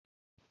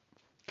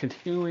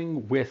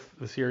continuing with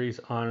the series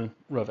on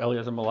Rav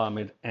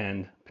Melamed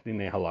and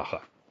Peninei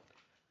Halakha.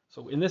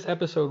 So in this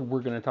episode,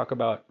 we're going to talk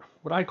about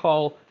what I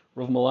call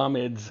Rav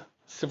Melamed's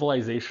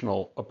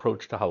civilizational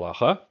approach to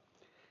Halakha.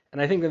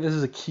 And I think that this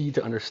is a key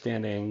to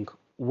understanding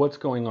what's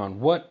going on.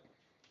 What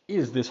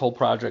is this whole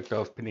project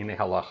of Peninei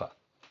Halakha?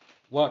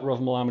 What Rav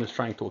Melamed is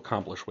trying to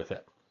accomplish with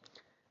it?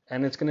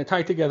 And it's going to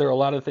tie together a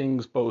lot of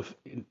things both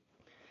in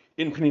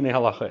Peninei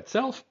Halakha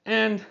itself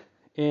and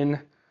in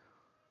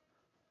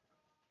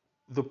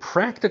the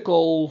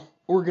practical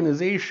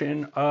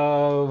organization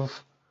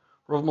of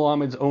Rav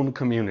Melamed's own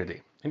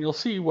community. And you'll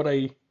see what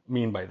I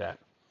mean by that.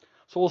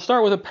 So we'll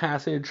start with a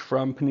passage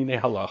from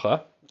Peninei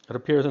Halakha. It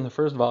appears in the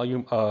first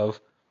volume of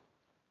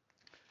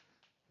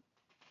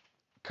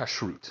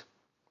Kashrut,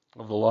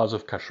 of the laws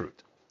of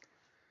Kashrut.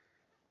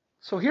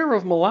 So here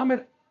Rav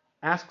Melamed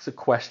asks a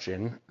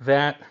question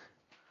that,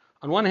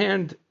 on one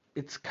hand,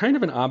 it's kind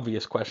of an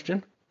obvious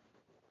question,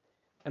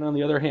 and on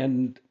the other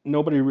hand,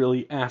 nobody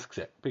really asks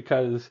it,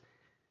 because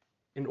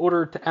in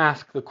order to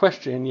ask the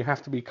question, you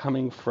have to be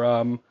coming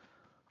from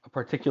a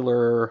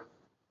particular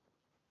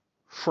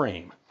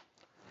frame.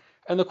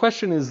 And the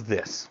question is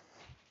this.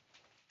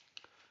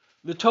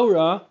 The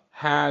Torah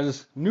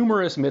has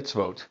numerous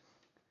mitzvot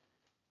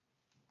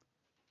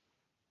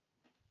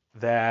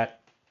that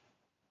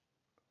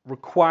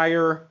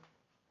require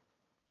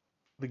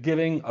the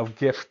giving of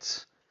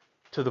gifts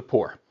to the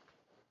poor.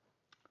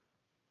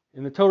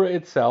 In the Torah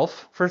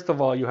itself, first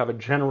of all, you have a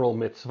general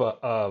mitzvah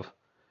of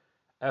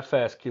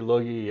Efes ki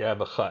lo yiyeh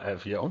b'cha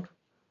evyon,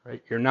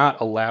 right? You're not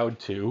allowed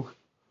to.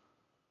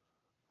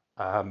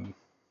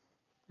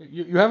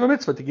 You have a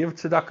mitzvah to give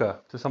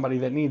tzedakah to somebody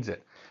that needs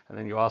it, and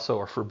then you also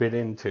are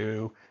forbidden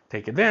to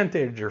take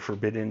advantage or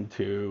forbidden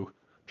to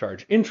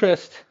charge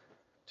interest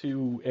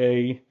to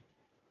a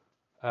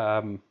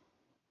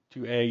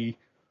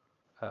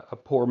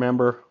poor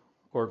member,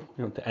 or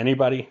to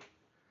anybody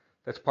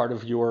that's part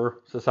of your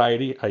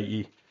society,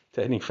 i.e.,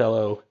 to any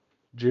fellow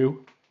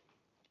Jew.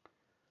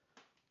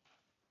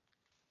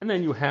 And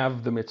then you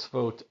have the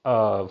mitzvot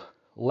of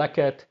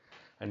leket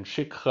and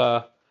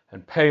shikha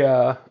and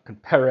peah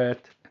and peret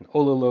and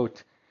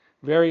olalot,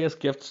 various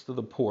gifts to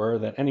the poor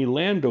that any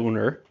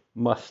landowner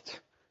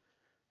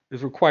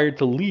is required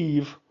to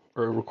leave,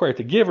 or required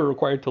to give, or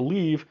required to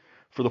leave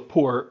for the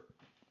poor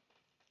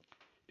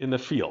in the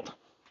field.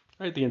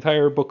 Right? The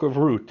entire book of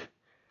Ruth.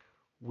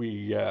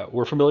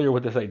 We're familiar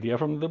with this idea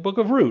from the book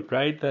of Ruth,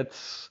 right?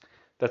 That's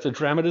a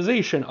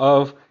dramatization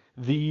of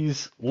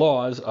these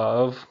laws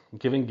of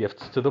giving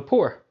gifts to the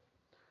poor.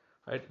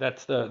 Right?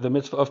 That's the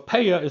mitzvah of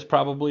peah is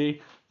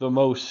probably the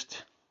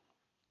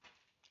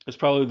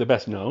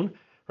best known,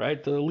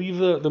 right? To leave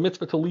the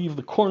mitzvah to leave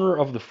the corner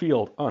of the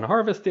field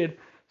unharvested,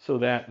 so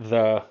that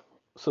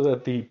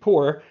the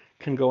poor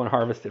can go and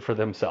harvest it for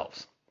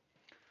themselves.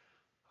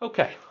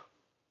 Okay,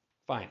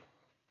 fine.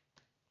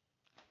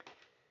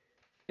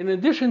 In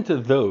addition to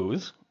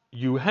those,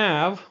 you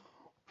have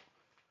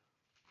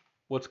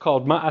what's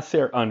called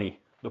ma'aser ani,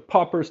 the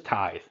pauper's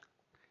tithe.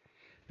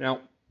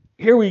 Now,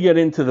 here we get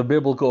into the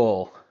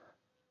biblical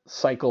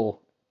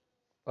cycle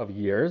of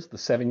years, the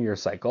 7-year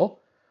cycle,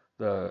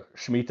 the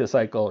Shemitah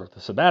cycle, or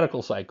the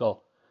sabbatical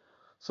cycle.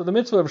 So the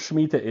mitzvah of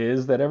Shemitah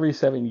is that every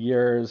 7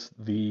 years,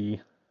 the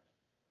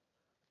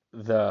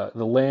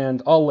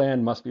land, all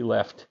land must be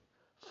left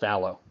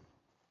fallow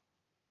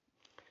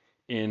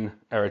in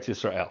Eretz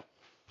Yisrael.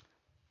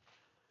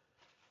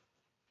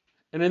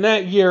 And in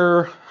that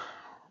year,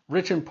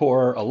 rich and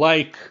poor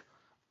alike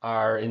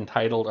are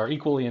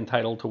equally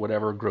entitled to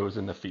whatever grows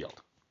in the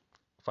field.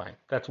 Fine,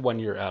 that's 1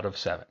 year out of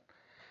 7.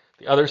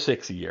 The other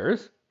 6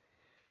 years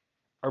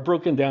are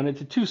broken down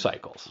into 2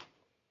 cycles.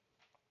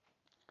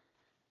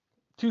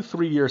 2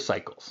 3-year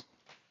cycles.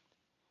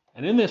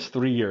 And in this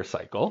 3-year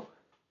cycle,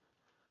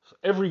 so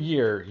every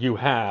year you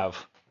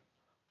have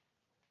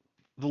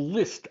the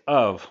list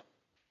of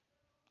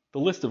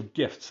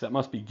gifts that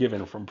must be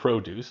given from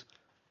produce.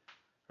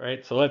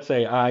 Right? So let's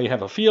say I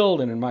have a field,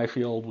 and in my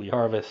field we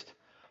harvest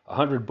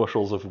 100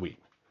 bushels of wheat.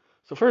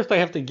 So first I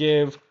have to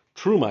give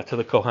truma to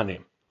the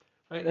Kohanim.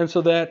 Right? And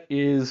so that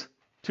is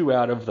 2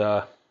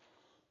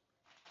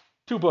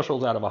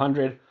 bushels out of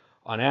 100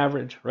 on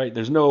average. Right?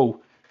 There's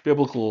no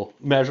biblical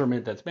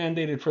measurement that's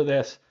mandated for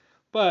this,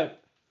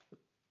 but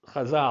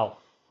Chazal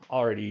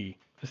already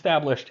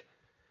established,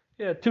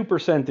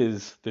 2%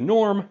 is the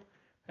norm,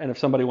 and if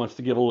somebody wants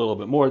to give a little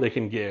bit more, they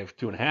can give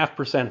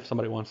 2.5%. If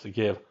somebody wants to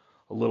give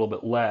a little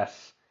bit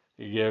less,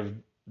 you give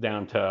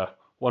down to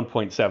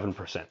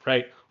 1.7%,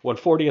 right?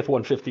 1/40th,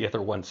 1/50th,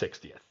 or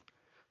 1/60th.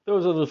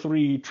 Those are the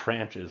 3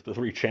 tranches, the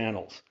 3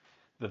 channels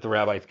that the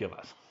rabbis give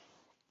us.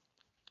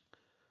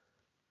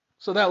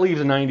 So that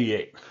leaves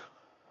 98.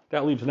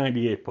 That leaves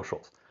 98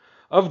 bushels.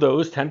 Of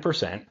those,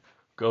 10%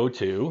 go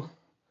to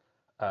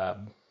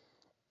the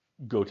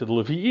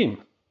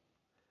Levi'im.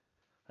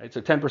 Right?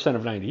 So 10%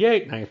 of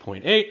 98,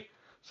 9.8.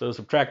 So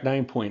subtract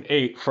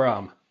 9.8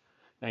 from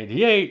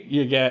 98,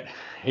 you get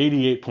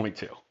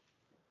 88.2.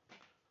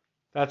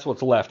 That's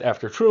what's left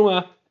after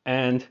Truma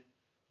and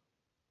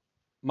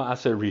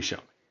Ma'aser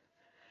Rishon.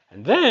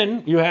 And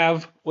then you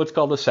have what's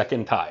called the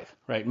second tithe,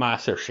 right?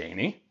 Maaser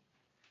Sheni,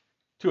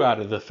 2 out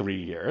of the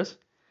 3 years.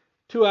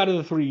 2 out of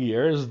the 3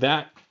 years,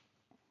 that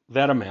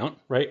amount,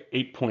 right,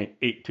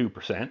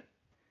 8.82%,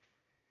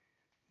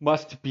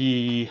 must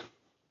be,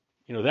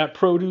 that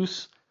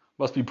produce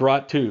must be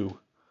brought to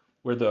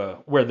where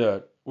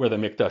the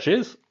Mikdash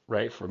is,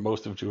 right? For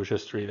most of Jewish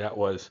history, that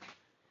was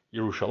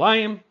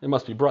Yerushalayim. It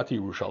must be brought to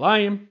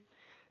Yerushalayim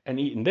and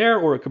eaten there,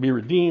 or it could be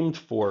redeemed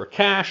for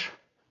cash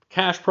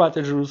brought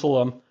to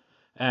Jerusalem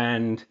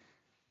and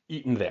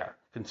eaten there,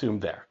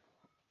 consumed there.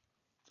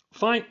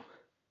 Fine.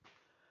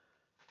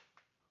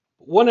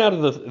 1 out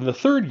of the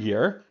 3rd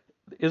year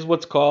is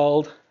what's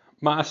called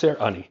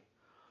Maaser Ani.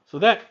 So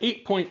that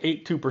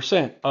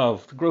 8.82%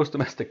 of the gross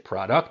domestic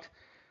product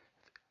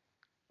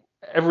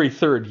every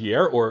 3rd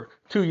year, or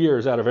 2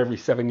 years out of every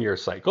 7-year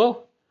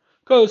cycle,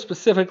 goes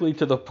specifically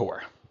to the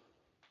poor.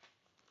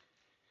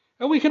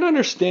 And we can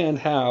understand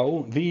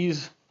how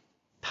these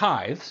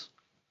tithes,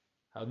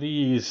 how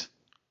these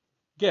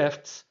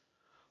gifts,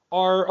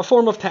 are a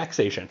form of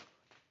taxation.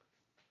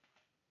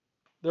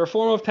 They're a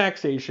form of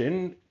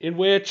taxation in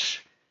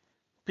which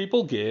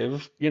people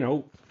give,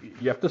 you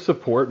have to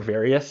support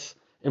various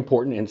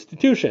important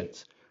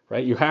institutions,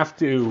 right? You have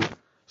to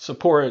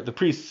support the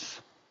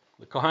priests,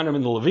 the Kohanim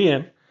and the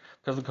Leviim,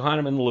 because the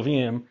Kohanim and the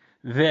Leviim,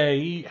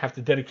 they have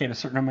to dedicate a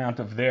certain amount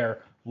of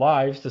their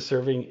lives to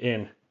serving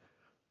in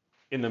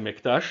the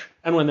Mikdash.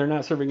 And when they're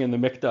not serving in the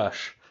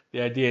Mikdash,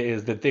 the idea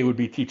is that they would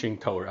be teaching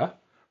Torah,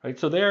 right?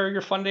 So there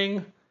you're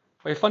funding,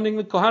 by funding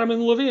the Kohanim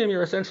and the Leviim,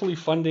 you're essentially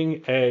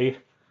funding a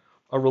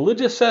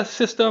religious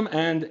system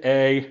and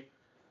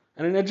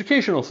an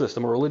educational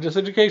system, a religious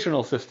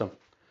educational system.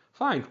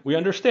 Fine, we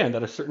understand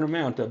that a certain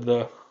amount of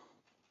the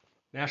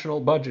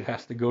national budget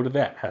has to go to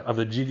that, of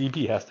the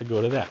GDP has to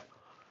go to that.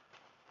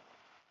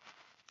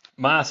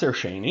 Maaser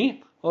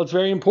Sheni, well, it's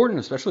very important,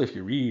 especially if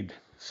you read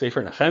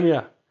Sefer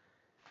Nehemiah.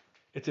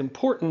 It's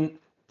important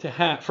to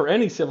have, for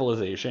any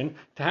civilization,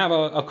 to have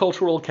a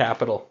cultural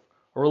capital,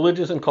 a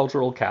religious and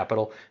cultural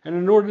capital. And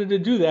in order to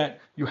do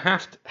that,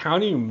 how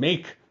do you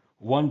make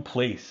one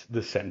place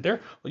the center?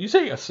 Well,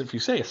 if you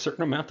say a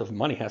certain amount of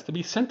money has to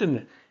be spent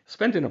in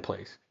a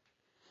place,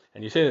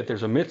 and you say that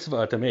there's a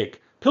mitzvah to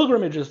make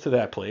pilgrimages to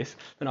that place,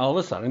 then all of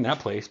a sudden that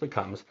place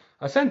becomes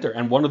a center.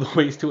 And one of the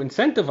ways to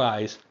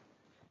incentivize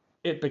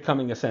it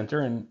becoming a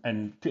center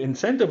and to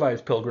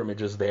incentivize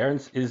pilgrimages there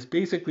is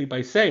basically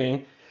by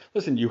saying,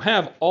 listen, you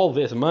have all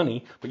this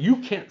money, but you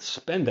can't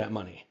spend that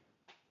money.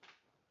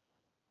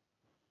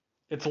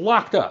 It's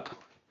locked up.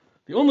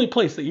 The only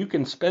place that you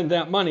can spend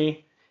that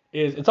money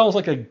it's almost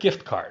like a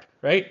gift card,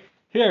 right?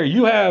 Here,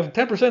 you have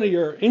 10% of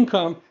your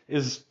income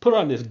is put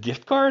on this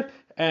gift card,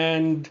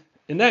 and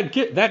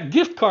that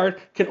gift card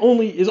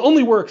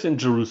only works in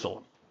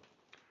Jerusalem,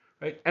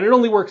 right? And it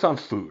only works on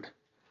food.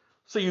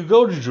 So you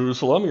go to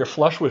Jerusalem, you're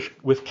flush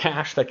with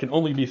cash that can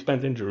only be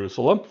spent in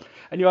Jerusalem,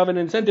 and you have an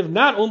incentive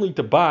not only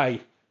to buy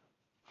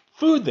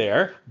food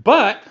there,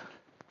 but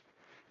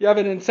you have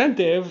an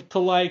incentive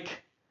to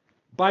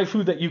buy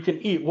food that you can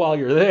eat while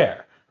you're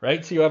there.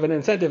 Right? So you have an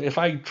incentive. If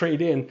I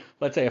trade in,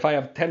 let's say if I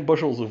have 10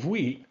 bushels of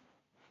wheat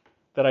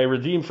that I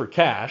redeem for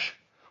cash,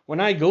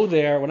 when I go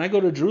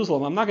to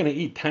Jerusalem, I'm not going to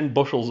eat 10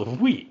 bushels of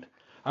wheat.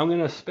 I'm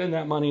going to spend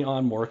that money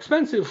on more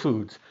expensive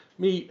foods,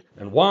 meat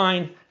and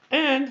wine,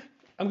 and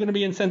I'm going to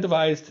be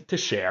incentivized to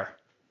share.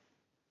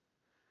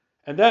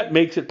 And that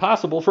makes it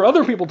possible for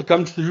other people to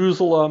come to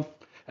Jerusalem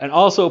and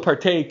also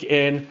partake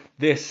in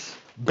this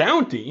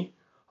bounty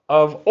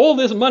of all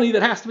this money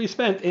that has to be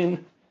spent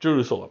in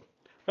Jerusalem.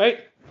 Right?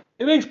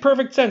 It makes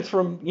perfect sense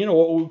from,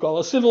 what we call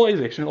a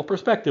civilizational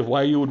perspective,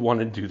 why you would want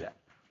to do that.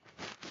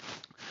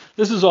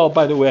 This is all,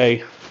 by the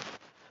way,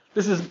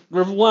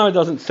 Rav Melamed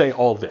doesn't say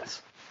all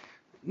this.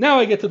 Now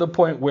I get to the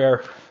point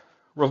where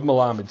Rav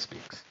Melamed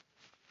speaks.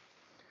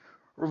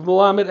 Rav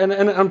Melamed,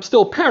 and I'm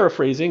still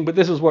paraphrasing, but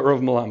this is what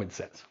Rav Melamed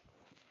says.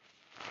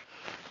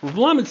 Rav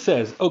Melamed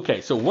says,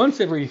 okay, so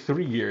once every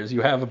 3 years,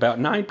 you have about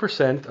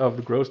 9% of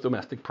the gross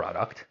domestic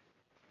product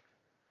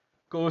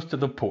goes to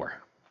the poor.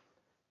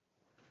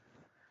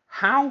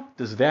 How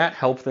does that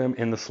help them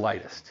in the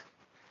slightest?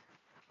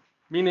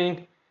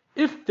 Meaning,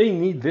 if they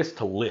need this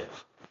to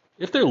live,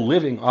 if they're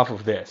living off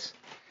of this,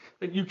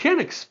 then you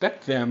can't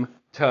expect them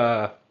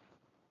to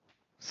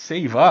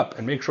save up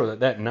and make sure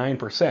that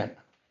 9%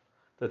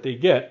 that they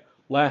get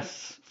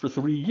lasts for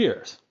 3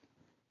 years.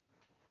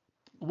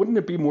 Wouldn't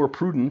it be more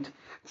prudent,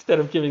 instead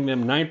of giving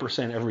them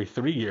 9% every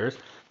 3 years,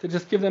 to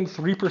just give them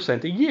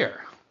 3% a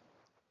year?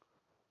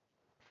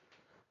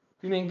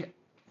 Meaning,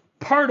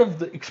 part of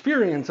the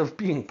experience of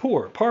being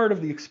poor, part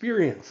of the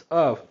experience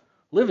of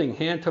living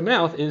hand to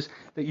mouth is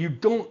that you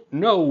don't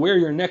know where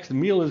your next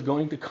meal is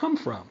going to come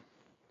from.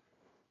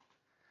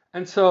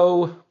 And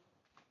so,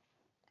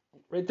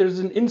 right, there's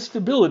an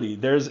instability.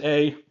 There's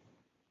an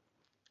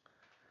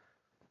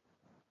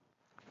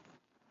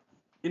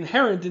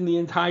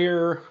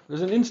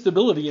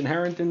instability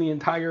inherent in the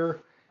entire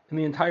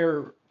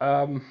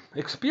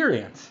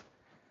experience.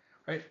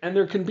 right? And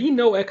there can be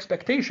no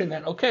expectation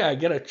that, okay, I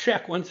get a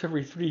check once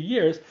every 3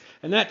 years,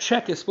 and that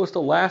check is supposed to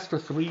last for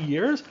 3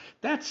 years.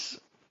 That's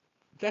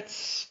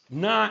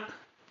not,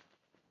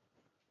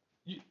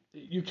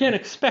 you can't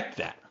expect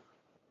that.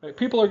 Right?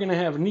 People are going to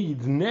have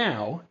needs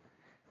now,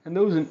 and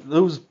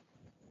those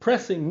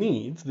pressing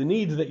needs, the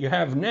needs that you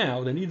have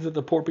now, the needs that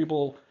the poor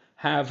people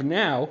have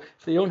now,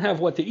 if they don't have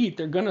what to eat,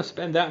 they're going to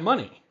spend that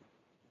money.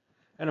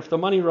 And if the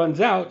money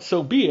runs out,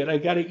 so be it. I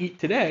got to eat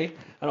today,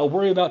 and I'll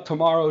worry about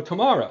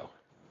tomorrow.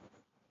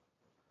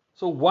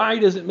 So why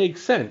does it make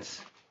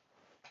sense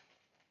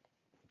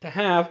to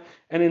have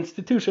an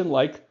institution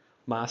like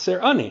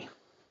Maser Ani?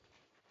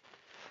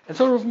 And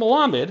so Rav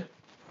Melamed,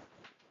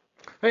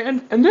 right,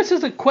 and this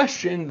is a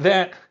question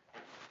that,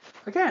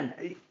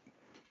 again,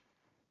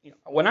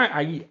 when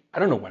I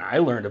don't know when I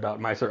learned about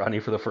Maser Ani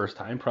for the first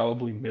time,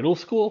 probably middle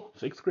school,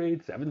 6th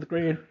grade, 7th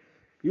grade.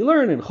 You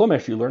learn in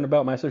Chumash, you learn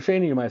about Maser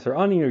Sheni or Maser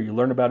Ani, or you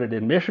learn about it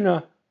in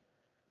Mishnah.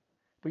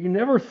 But you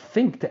never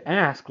think to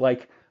ask,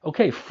 like,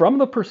 okay, from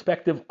a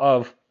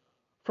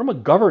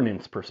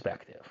governance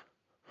perspective,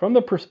 from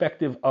the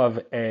perspective of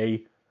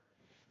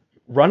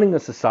running a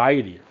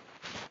society,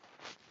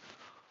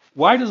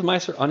 why does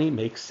Maser Ani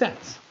make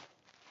sense?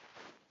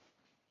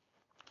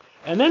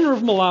 And then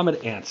Rav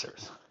Melamed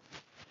answers.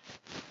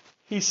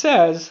 He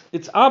says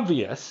it's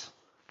obvious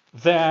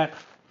that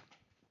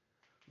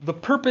the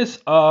purpose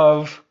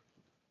of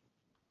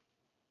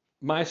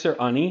Maser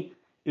Ani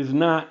is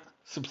not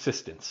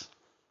subsistence.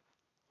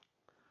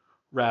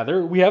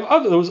 Rather, we have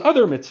those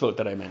other mitzvot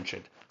that I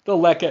mentioned. The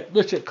leket,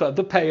 the shikha,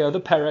 the peah, the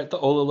peret, the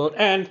olalot,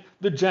 and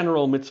the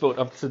general mitzvot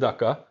of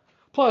tzedakah.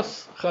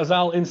 Plus,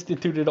 Chazal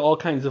instituted all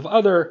kinds of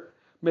other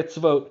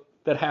mitzvot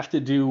that have to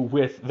do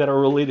with, that are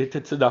related to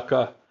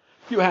tzedakah.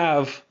 You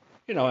have,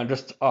 and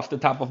just off the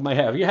top of my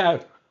head, you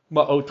have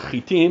ma'ot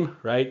chitim,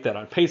 right? That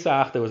on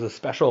Pesach there was a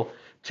special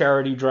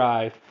charity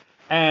drive.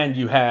 And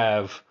you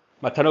have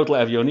matanot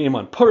le'avyonim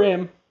on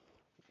Purim,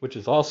 which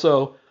is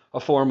also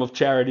a form of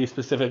charity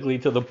specifically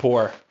to the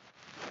poor.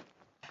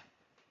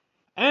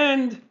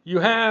 And you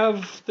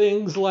have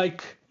things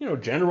like,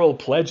 general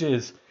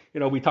pledges.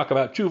 We talk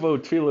about tshuvo,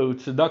 tefillah,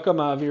 tzedakah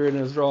ma'avir in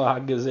Israel,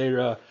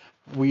 hagazera.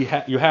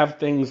 You have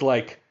things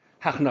like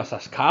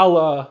hachnasas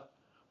kala,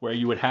 where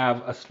you would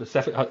have a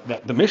specific,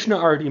 that the Mishnah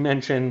already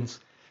mentions,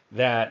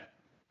 that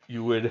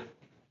you would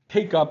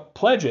take up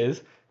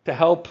pledges to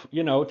help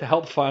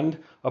fund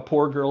a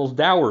poor girl's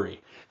dowry.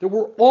 There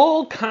were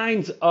all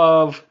kinds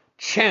of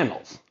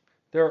channels.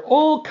 There are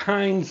all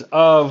kinds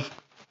of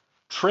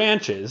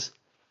tranches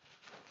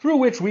through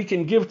which we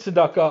can give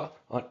tzedakah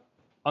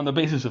on the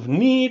basis of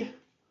need,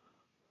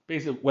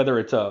 whether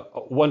it's a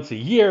once a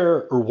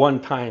year or one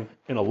time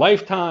in a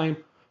lifetime,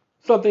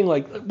 something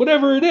like,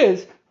 whatever it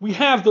is, we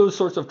have those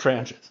sorts of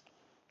tranches.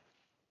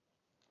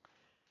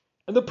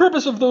 And the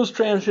purpose of those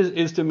tranches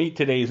is to meet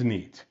today's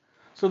needs.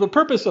 So the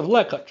purpose of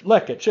leket,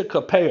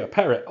 shikha, peah,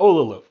 peret,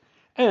 olalot,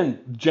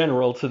 and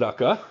general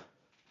tzedakah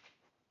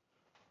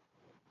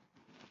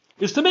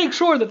is to make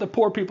sure that the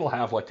poor people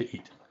have what to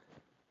eat.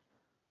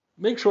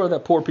 Make sure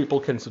that poor people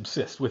can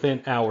subsist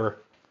within our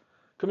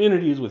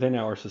communities, within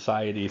our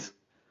societies,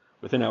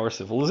 within our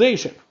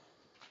civilization.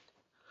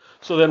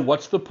 So then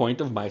what's the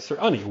point of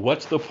Maser Ani?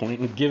 What's the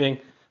point in giving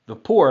the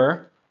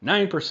poor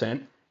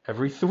 9%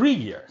 every 3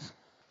 years?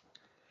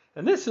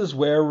 And this is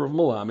where Rav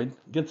Melamed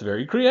gets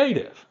very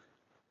creative.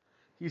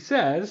 He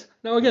says,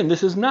 now again,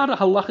 this is not a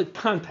halachic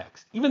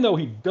context, even though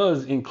he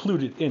does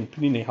include it in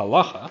Peninei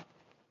Halakha.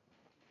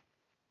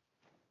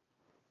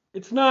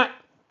 There's no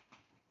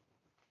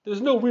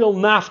real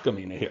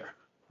nafkamina here,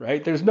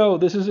 right? This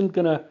isn't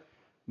going to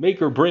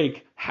make or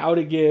break how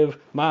to give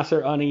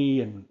Maser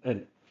Ani and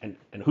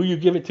who you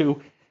give it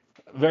to.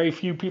 Very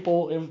few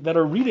people that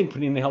are reading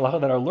Peninei Halakha,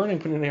 that are learning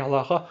Peninei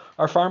Halakha,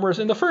 are farmers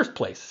in the first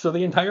place. So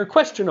the entire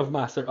question of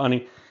Maser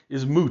Ani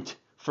is moot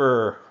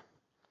for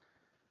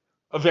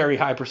a very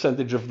high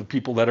percentage of the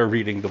people that are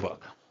reading the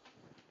book.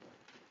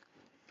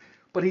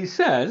 But he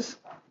says,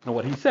 and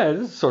what he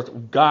says sort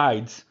of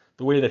guides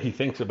the way that he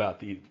thinks about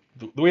the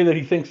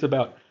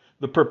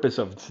purpose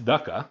of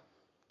tzedakah.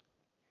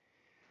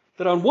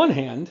 That on one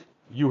hand,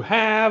 you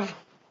have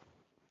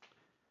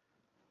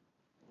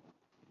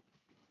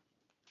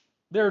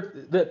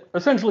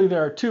essentially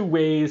there are two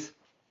ways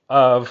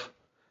of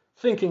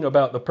thinking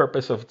about the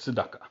purpose of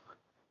tzedakah.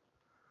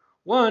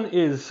 One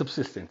is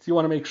subsistence. You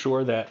want to make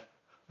sure that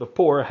the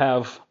poor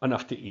have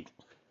enough to eat.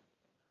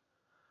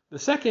 The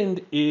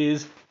second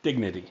is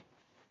dignity.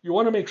 You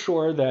want to make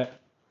sure that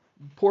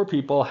poor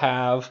people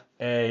have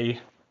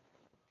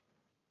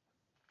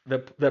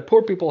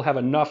poor people have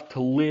enough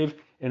to live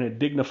in a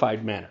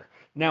dignified manner.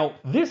 Now,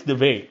 this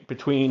debate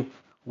between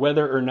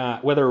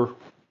whether,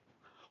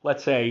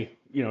 let's say,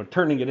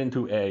 turning it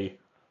into a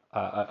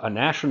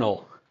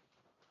national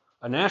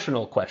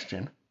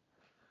question,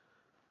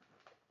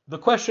 the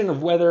question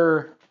of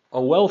whether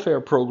a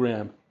welfare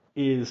program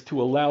is to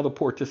allow the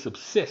poor to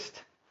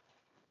subsist,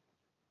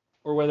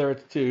 or whether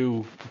it's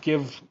to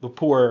give the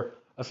poor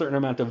a certain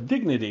amount of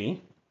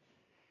dignity,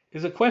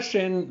 is a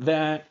question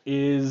that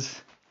is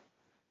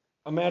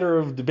a matter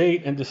of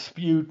debate and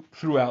dispute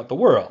throughout the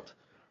world,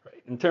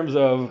 right? In terms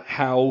of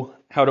how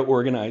to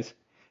organize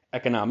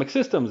economic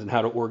systems and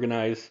how to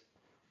organize,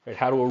 right,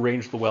 how to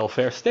arrange the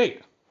welfare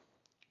state.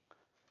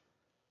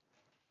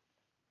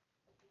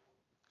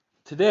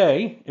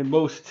 Today, in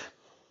most,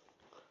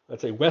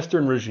 let's say,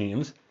 Western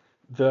regimes,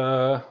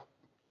 the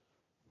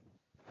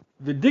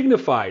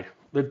dignified,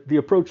 the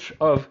approach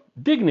of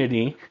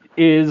dignity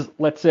is,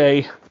 let's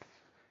say,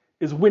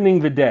 is winning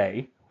the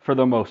day for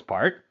the most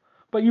part,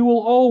 but you will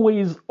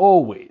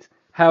always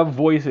have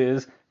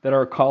voices that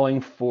are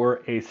calling for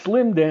a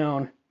slimmed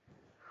down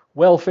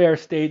welfare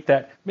state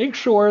that makes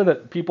sure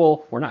that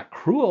people, we're not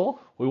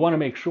cruel, we want to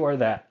make sure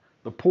that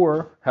the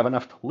poor have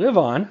enough to live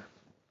on,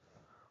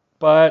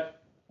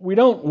 but we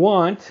don't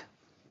want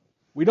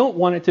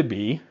it to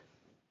be,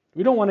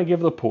 we don't want to give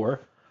the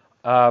poor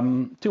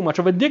too much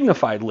of a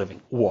dignified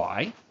living.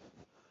 Why?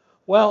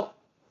 Well,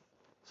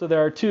 so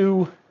there are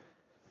two,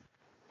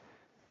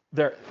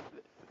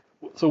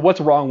 so what's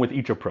wrong with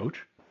each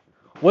approach?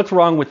 What's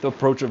wrong with the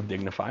approach of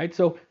dignified?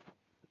 So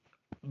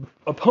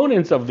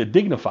opponents of the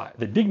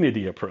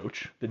dignity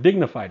approach, the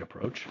dignified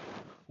approach,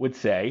 would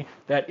say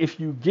that if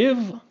you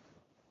give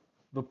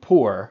the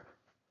poor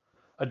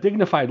a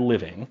dignified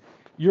living,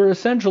 you're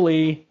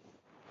essentially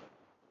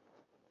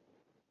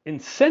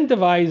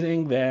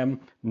incentivizing them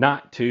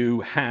not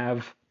to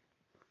have,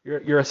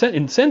 you're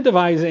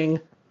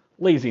incentivizing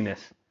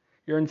laziness.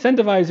 You're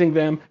incentivizing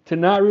them to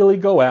not really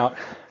go out,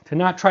 to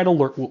not try to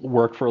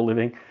work for a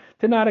living,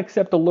 to not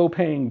accept a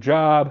low-paying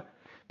job,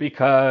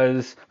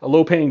 because a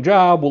low-paying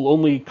job will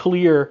only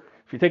clear,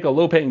 if you take a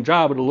low-paying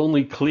job, it'll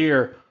only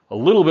clear a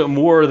little bit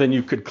more than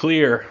you could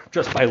clear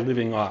just by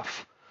living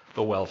off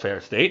the welfare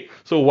state.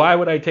 So why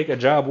would I take a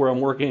job where I'm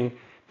working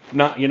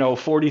not,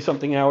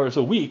 40-something hours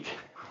a week,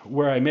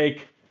 where I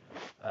make,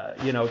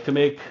 to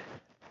make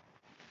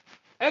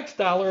X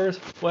dollars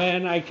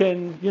when I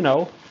can,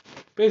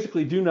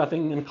 basically do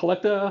nothing and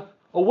collect a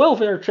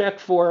welfare check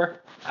for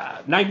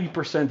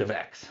 90% of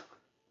X.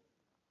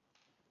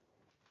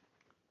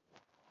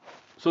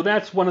 So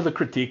that's one of the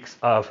critiques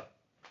of,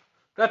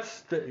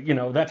 that's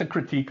a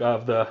critique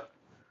of the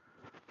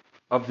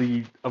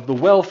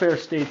welfare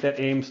state that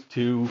aims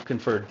to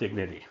confer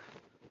dignity.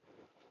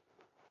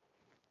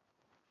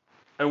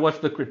 And what's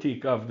the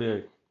critique of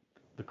the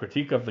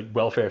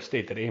welfare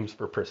state that aims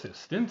for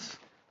persistence,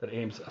 that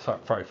aims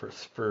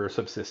for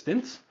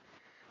subsistence?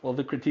 Well,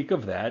 the critique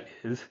of that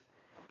is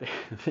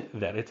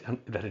that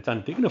it's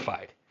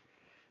undignified.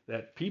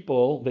 That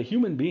people, the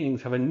human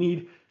beings, have a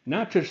need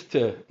not just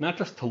to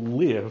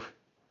live,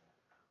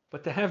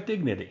 but to have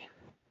dignity.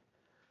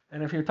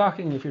 And if you're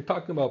talking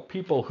about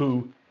people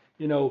who,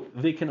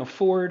 they can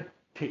afford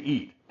to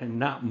eat and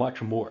not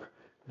much more.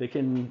 They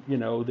can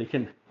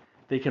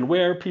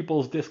wear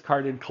people's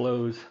discarded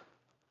clothes.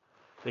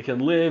 They can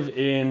live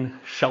in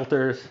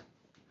shelters.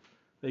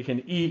 They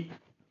can eat,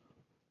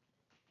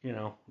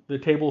 the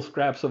table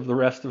scraps of the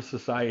rest of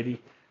society.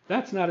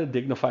 That's not a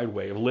dignified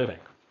way of living.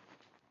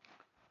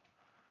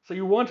 So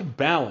you want to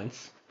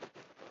balance.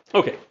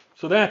 Okay,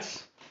 so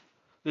that's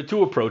the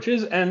two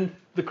approaches and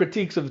the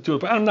critiques of the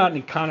two. I'm not an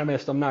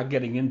economist. I'm not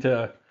getting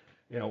into,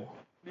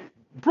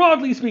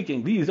 broadly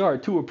speaking, these are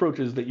two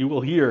approaches that you will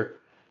hear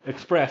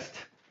expressed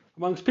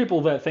amongst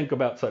people that think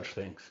about such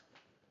things.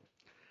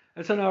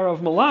 And so now Rav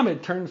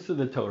Melamed turns to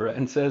the Torah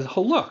and says,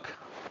 oh, look,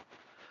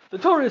 the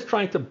Torah is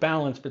trying to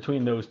balance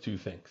between those two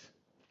things.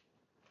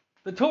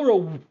 The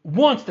Torah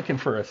wants to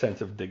confer a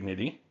sense of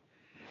dignity,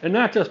 and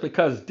not just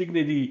because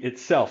dignity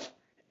itself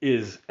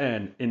is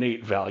an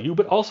innate value,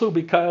 but also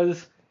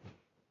because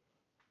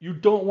you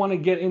don't want to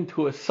get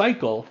into a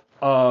cycle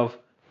of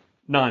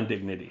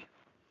non-dignity.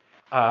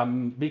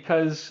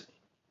 Because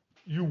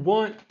you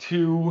want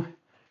to,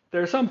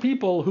 there are some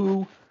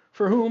people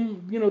for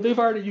whom,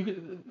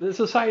 the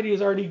society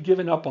has already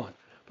given up on.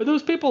 But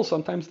those people,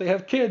 sometimes they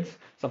have kids,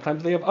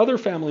 sometimes they have other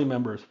family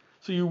members.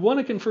 So you want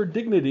to confer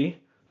dignity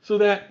so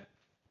that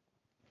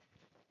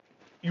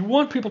you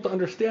want people to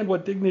understand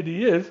what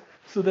dignity is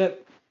so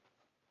that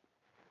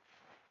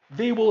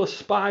they will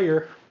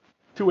aspire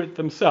to it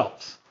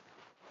themselves.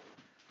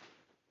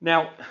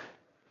 Now,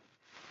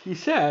 he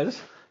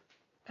says,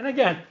 and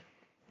again,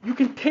 you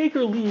can take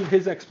or leave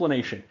his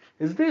explanation.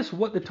 Is this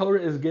what the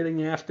Torah is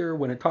getting after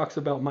when it talks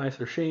about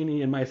Meiser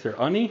Sheni and Meiser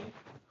Ani?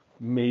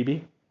 Maybe.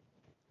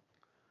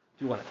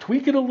 Do you want to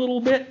tweak it a little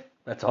bit?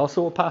 That's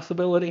also a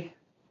possibility.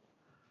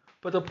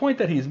 But the point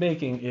that he's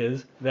making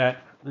is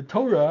that the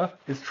Torah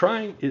is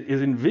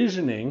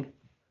envisioning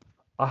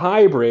a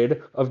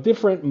hybrid of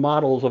different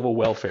models of a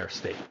welfare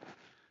state.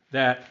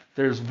 That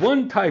there's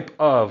one type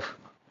of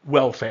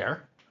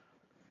welfare,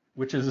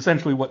 which is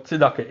essentially what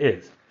tzedakah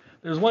is.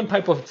 There's one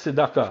type of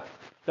tzedakah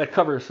that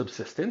covers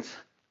subsistence,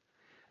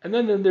 and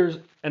then there's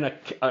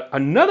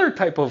another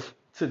type of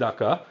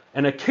tzedakah,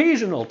 an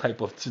occasional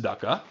type of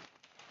tzedakah,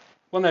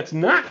 one that's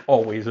not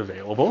always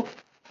available,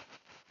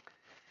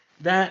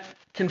 that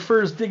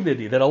confers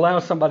dignity, that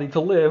allows somebody to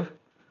live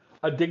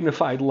a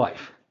dignified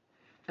life.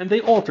 And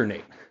they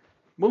alternate.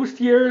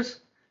 Most years,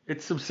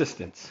 it's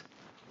subsistence.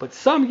 But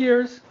some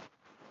years,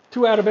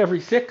 2 out of every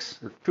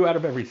 6, or 2 out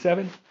of every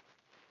 7,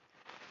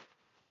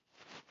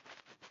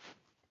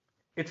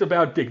 it's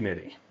about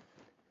dignity.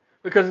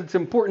 Because it's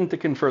important to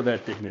confer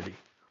that dignity.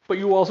 But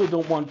you also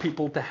don't want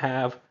people to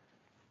have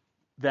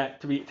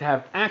to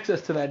have access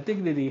to that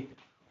dignity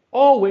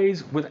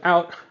always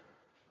without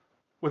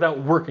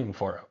working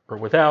for it, or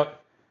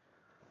without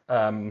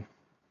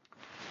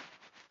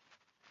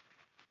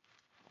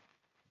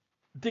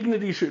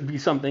dignity should be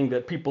something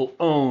that people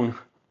own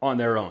on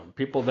their own.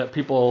 That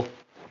people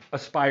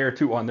aspire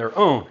to on their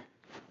own.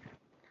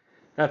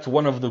 That's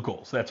one of the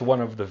goals. That's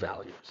one of the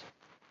values.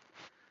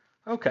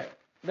 Okay,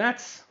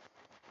 that's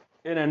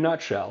in a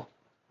nutshell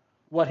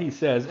what he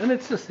says, and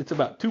it's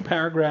about 2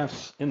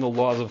 paragraphs in the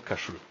laws of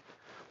kashrut.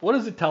 What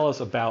does it tell us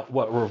about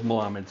what Rav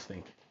Melamed's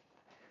thinking?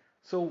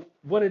 So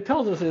what it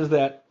tells us is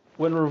that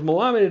when Rav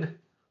Melamed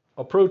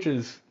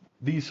approaches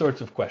these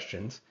sorts of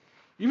questions,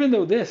 even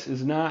though this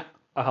is not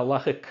a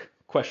halachic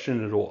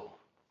question at all,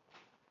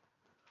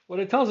 what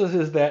it tells us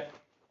is that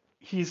when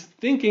he's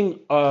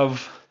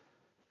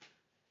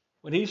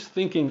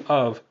thinking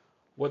of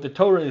what the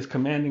Torah is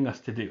commanding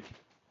us to do,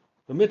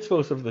 the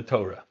mitzvos of the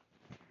Torah,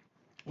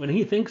 when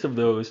he thinks of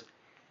those,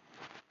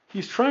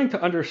 he's trying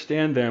to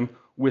understand them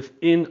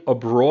within a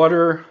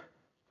broader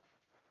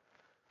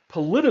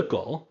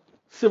political,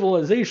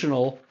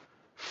 civilizational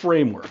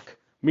framework.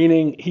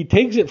 Meaning he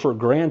takes it for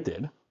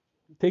granted.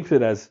 He takes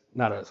it as,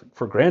 not as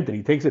for granted,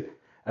 he takes it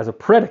as a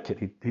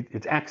predicate.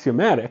 It's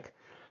axiomatic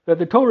that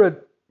the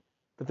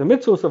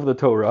mitzvos of the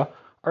Torah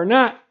are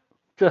not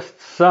just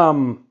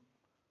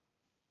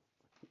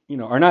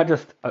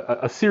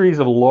a series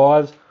of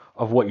laws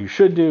of what you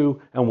should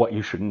do and what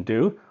you shouldn't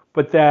do,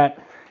 but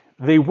that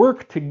they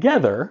work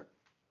together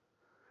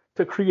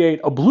to create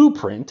a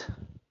blueprint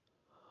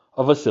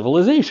of a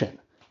civilization.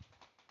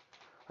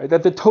 Right?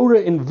 That the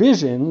Torah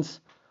envisions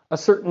a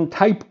certain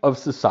type of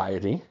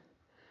society,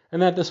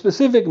 and that the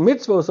specific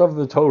mitzvos of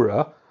the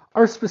Torah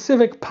are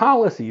specific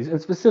policies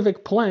and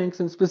specific planks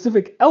and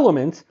specific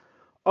elements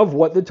of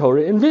what the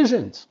Torah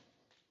envisions.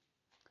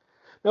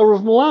 Now,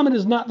 Rav Melamed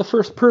is not the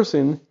first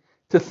person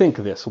to think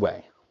this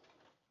way.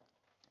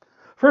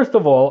 First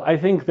of all, I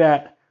think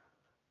that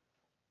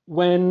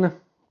let's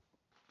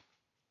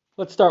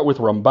start with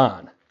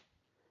Ramban.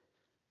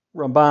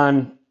 What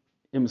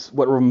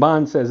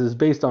Ramban says is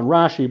based on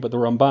Rashi, but the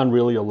Ramban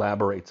really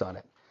elaborates on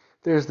it.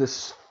 There's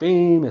this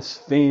famous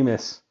thing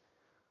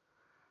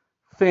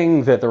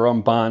that the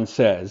Ramban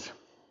says,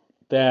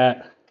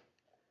 that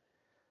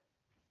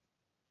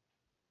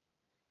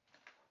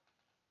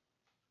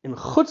in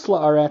Chutz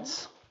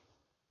La'aretz,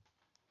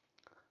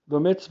 the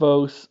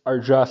mitzvos are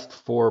just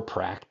for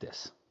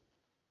practice.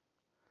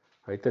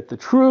 Right? That the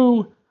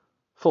true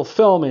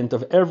fulfillment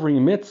of every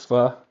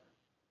mitzvah,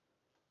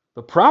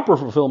 the proper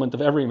fulfillment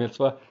of every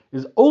mitzvah,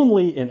 is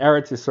only in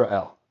Eretz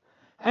Yisrael.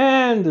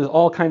 And there's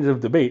all kinds of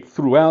debate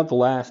throughout the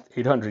last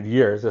 800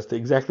 years as to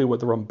exactly what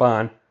the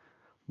Ramban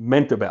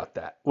meant by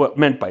that. What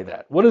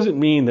does it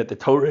mean that the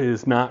Torah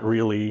is not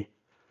really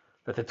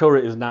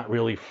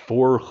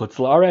for Chutz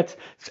La'aretz?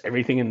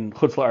 Everything in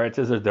Chutz La'aretz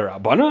is a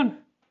derabanan?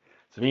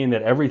 Does it mean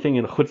that everything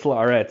in Chutz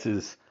La'aretz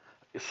is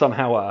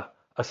somehow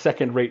a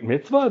second-rate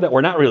mitzvah, that we're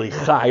not really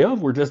chayav,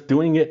 we're just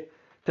doing it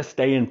to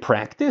stay in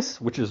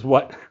practice, which is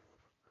what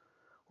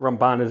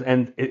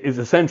Ramban is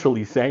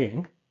essentially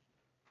saying?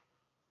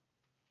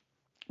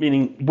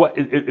 Meaning,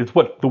 it's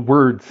what the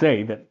words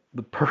say, that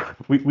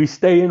we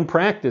stay in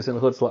practice in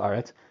Chutz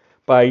La'aretz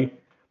by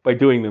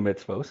doing the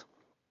mitzvos.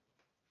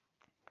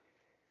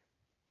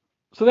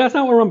 So that's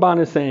not what Ramban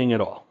is saying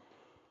at all.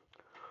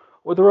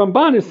 What the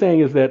Ramban is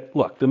saying is that,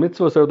 look, the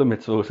mitzvos are the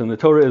mitzvos, and the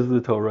Torah is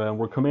the Torah, and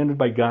we're commanded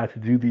by God to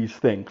do these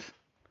things.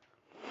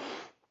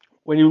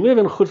 When you live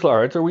in Chutz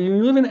La'aretz, or when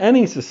you live in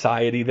any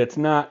society that's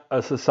not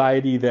a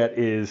society that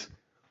is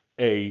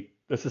a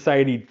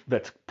society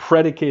that's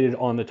predicated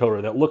on the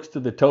Torah, that looks to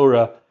the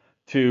Torah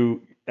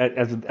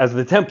as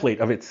the template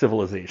of its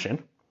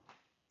civilization,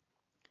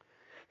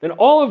 then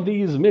all of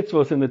these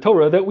mitzvos in the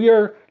Torah that we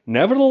are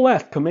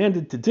nevertheless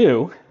commanded to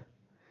do,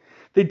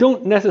 they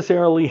don't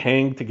necessarily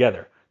hang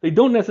together. They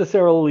don't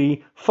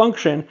necessarily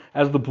function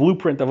as the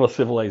blueprint of a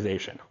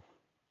civilization.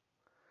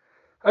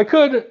 I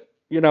can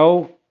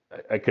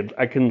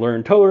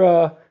learn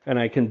Torah, and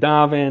I can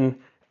daven,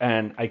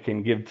 and I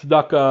can give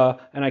tzedakah,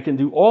 and I can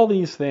do all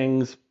these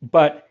things,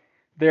 but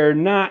they're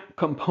not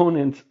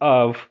components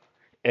of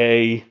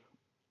a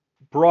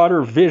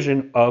broader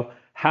vision of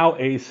how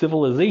a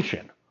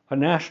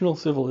national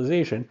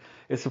civilization,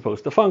 is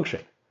supposed to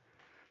function.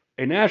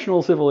 A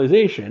national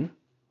civilization,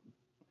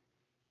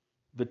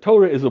 the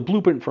Torah is a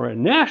blueprint for a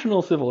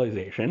national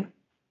civilization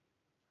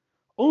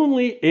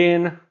only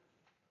in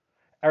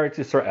Eretz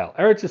Yisrael.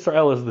 Eretz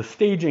Yisrael is the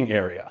staging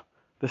area,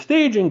 the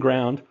staging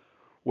ground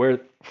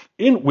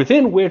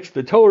within which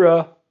the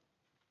Torah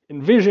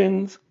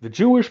envisions the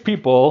Jewish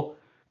people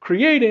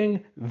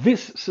creating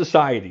this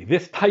society,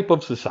 this type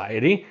of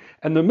society,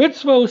 and the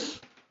mitzvos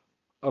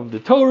of the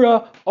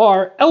Torah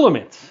are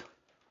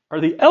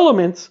the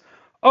elements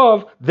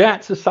of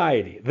that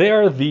society. They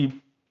are the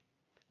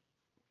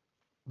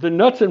the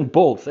nuts and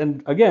bolts,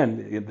 and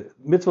again,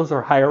 mitzvahs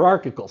are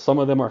hierarchical. Some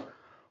of them are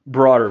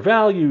broader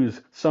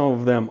values, some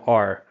of them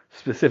are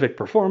specific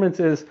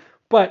performances,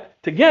 but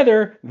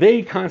together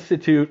they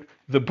constitute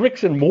the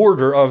bricks and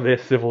mortar of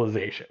this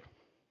civilization.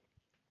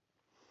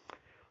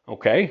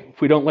 Okay,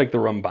 if we don't like the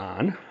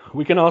Ramban,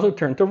 we can also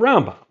turn to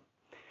Rambam.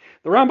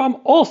 The Rambam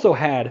also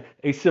had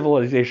a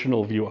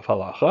civilizational view of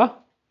Halakha.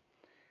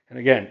 And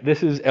again,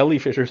 this is Eli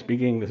Fisher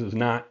speaking. This is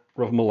not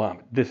Rav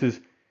Melamed. This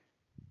is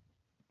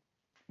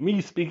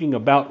me speaking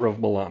about Rav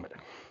Melamed.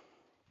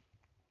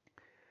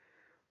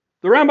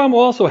 The Rambam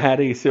also had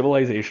a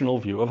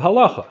civilizational view of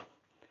Halakha.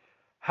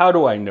 How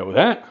do I know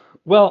that?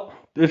 Well,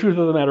 the truth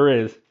of the matter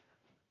is,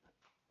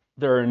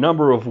 there are a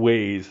number of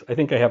ways. I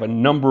think I have a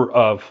number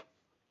of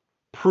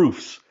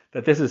proofs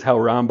that this is how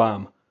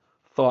Rambam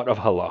thought of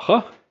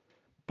Halakha.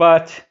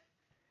 But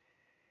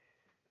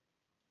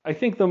I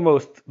think the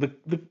most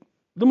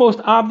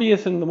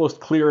obvious and the most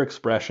clear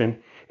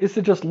expression is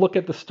to just look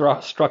at the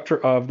structure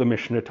of the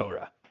Mishnah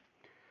Torah.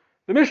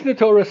 The Mishnah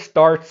Torah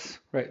starts,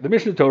 right? The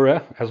Mishnah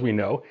Torah, as we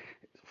know,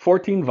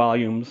 14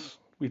 volumes.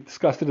 We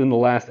discussed it in the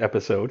last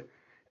episode.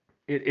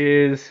 It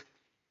is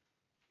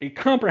a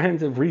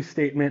comprehensive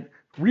restatement,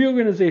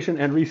 reorganization,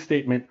 and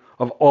restatement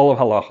of all of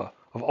Halakha,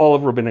 of all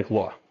of rabbinic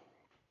law.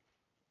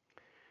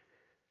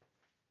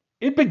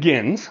 It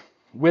begins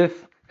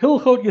with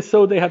Hilchot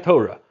Yesodei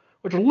HaTorah,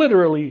 which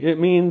literally it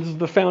means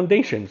the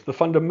foundations, the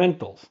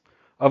fundamentals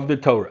of the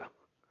Torah,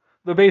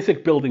 the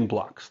basic building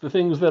blocks, the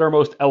things that are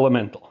most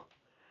elemental.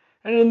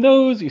 And in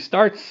those, he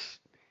starts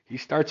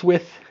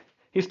with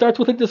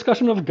a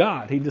discussion of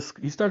God.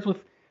 He starts with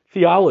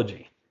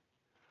theology.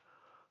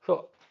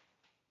 So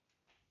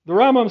the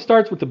Rambam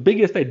starts with the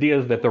biggest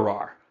ideas that there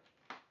are,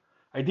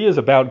 ideas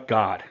about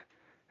God,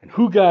 and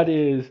who God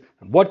is,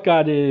 and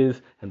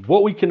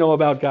what we can know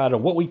about God,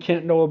 and what we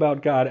can't know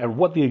about God, and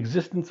what the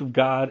existence of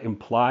God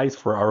implies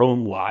for our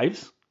own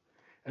lives.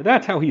 And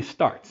that's how he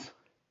starts.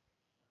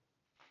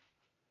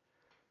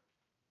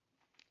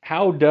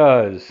 How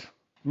does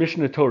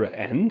Mishnah Torah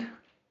end?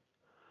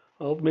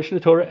 Well, Mishnah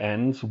Torah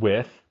ends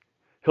with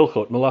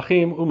Hilchot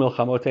Melachim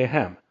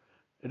u'Milchamotehem.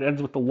 It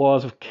ends with the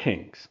laws of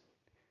kings.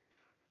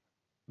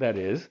 That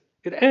is,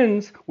 it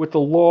ends with the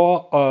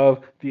law of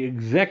the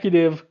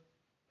executive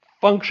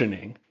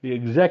functioning, the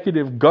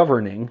executive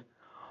governing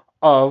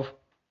of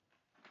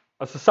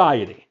a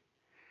society.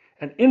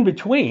 And in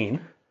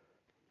between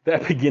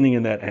that beginning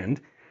and that end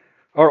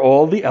are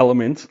all the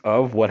elements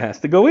of what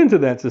has to go into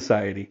that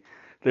society.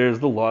 There's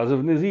the laws of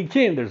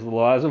Nizikin, there's the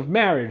laws of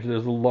marriage,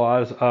 there's the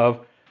laws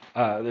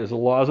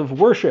of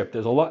worship,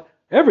 there's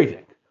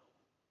everything.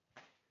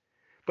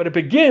 But it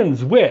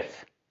begins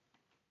with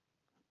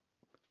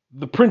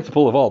the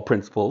principle of all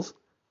principles,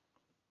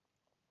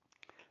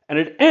 and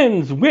it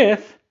ends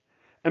with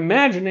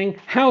imagining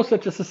how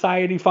such a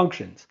society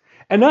functions.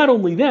 And not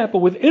only that, but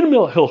within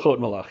Hilchot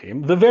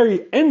Melachim, the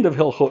very end of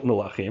Hilchot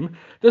Melachim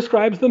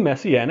describes the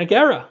Messianic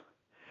era.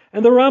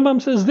 And the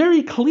Rambam says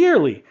very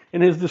clearly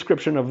in his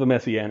description of the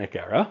Messianic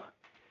era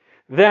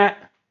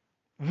that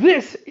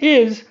this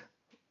is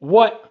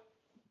what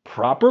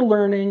proper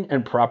learning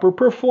and proper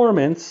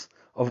performance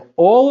of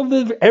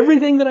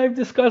everything that I've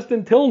discussed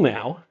until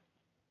now,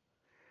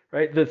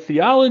 right? The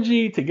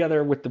theology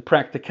together with the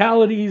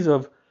practicalities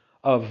of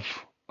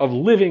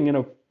living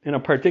in a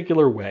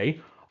particular way,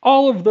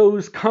 all of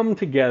those come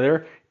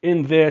together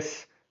in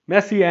this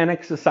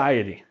messianic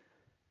society,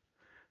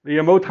 the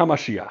Yemot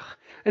HaMashiach.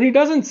 And he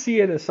doesn't see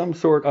it as some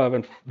sort of,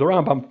 and the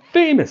Rambam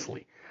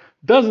famously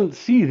doesn't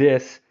see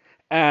this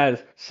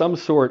as some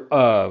sort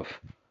of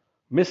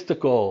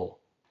mystical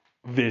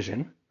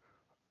vision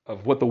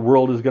of what the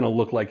world is going to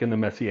look like in the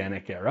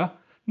Messianic era.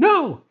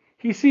 No,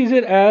 he sees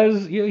it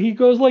as, he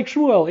goes like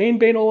Shmuel, Ein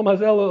bein olam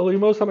hazeh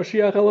l'Yemos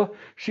HaMashiach ela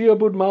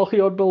shi'abud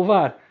malchiot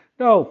bilvad.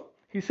 No,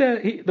 he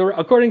said,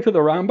 according to the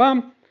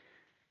Rambam,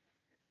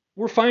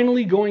 we're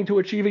finally going to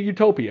achieve a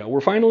utopia.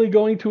 We're finally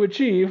going to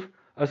achieve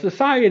a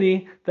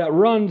society that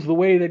runs the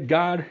way that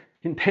God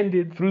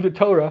intended through the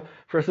Torah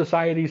for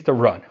societies to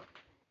run.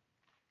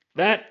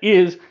 That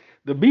is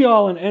the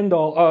be-all and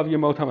end-all of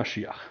Yemot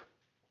HaMashiach.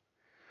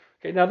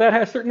 Okay, now that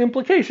has certain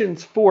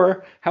implications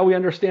for how we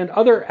understand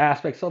other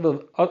aspects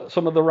of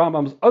some of the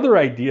Rambam's other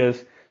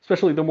ideas,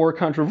 especially the more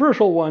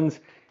controversial ones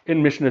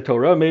in Mishnah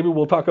Torah. Maybe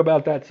we'll talk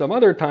about that some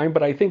other time,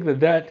 but I think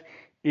that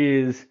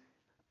is,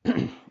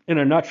 in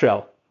a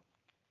nutshell,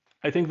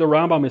 I think the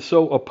Rambam is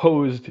so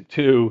opposed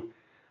to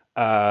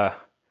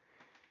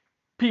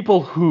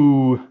people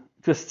who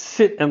just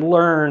sit and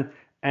learn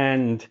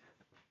and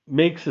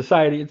make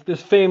society.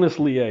 There's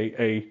famously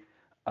an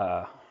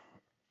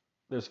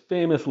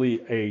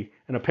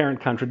apparent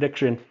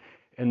contradiction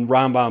in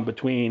Rambam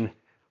between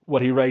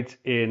what he writes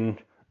in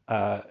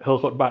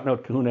Hilchot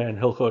Batnot Kahuna and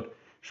Hilchot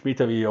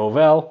Shemitah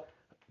V'Yovel.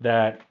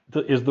 That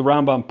is the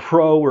Rambam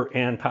pro or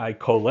anti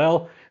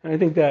Kolel, and I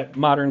think that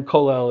modern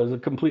Kolel is a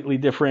completely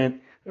different.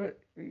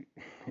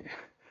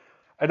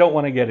 I don't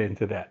want to get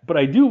into that, but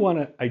I do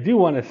want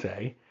to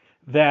say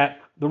that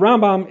the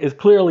Rambam is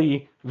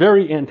clearly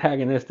very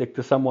antagonistic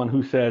to someone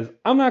who says,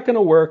 I'm not going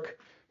to work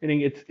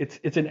Meaning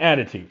it's an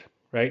attitude,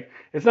 right?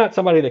 It's not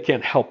somebody that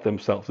can't help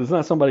themselves. It's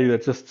not somebody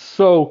that's just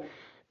so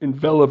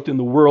enveloped in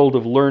the world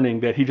of learning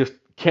that he just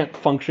can't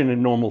function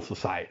in normal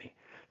society.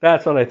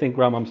 That's what I think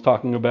Rambam's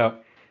talking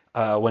about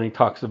when he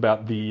talks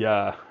about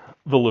the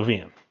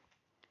Levium.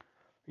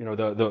 You know,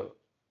 the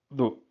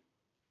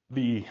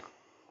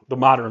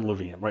modern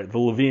Levium, right? The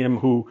Levium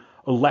who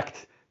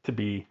elect to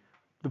be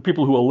the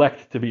people who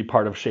elect to be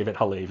part of Shevet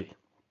HaLevi.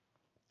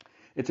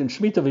 It's in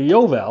Shemitah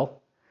V'Yovel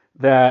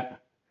that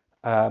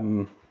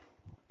I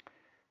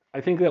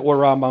think that what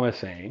Rambam is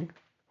saying,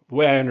 the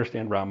way I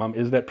understand Rambam,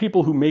 is that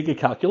people who make a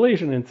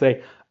calculation and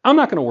say, I'm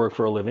not going to work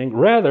for a living,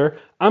 rather,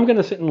 I'm going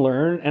to sit and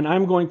learn, and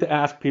I'm going to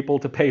ask people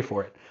to pay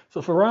for it.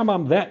 So for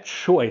Rambam, that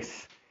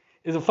choice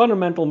is a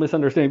fundamental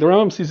misunderstanding. The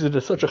Rambam sees it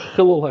as such a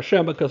chilul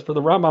Hashem because for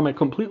the Rambam, it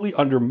completely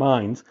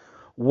undermines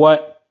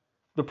what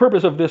the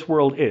purpose of this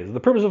world is. The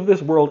purpose of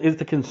this world is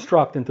to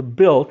construct and to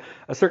build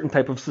a certain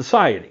type of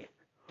society.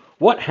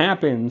 What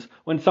happens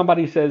when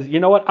somebody says, you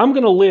know what, I'm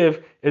going to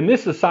live in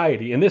this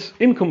society, in this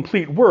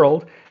incomplete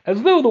world,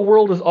 as though the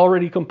world is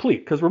already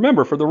complete? Because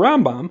remember, for the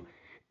Rambam,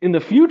 in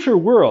the future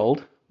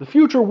world,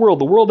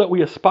 the world that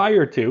we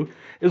aspire to,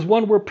 is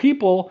one where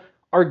people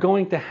are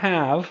going to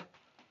have,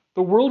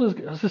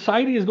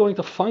 society is going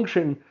to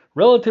function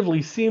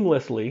relatively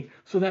seamlessly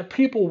so that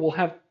people will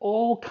have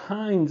all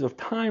kinds of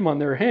time on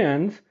their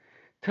hands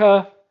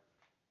to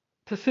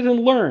sit and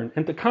learn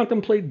and to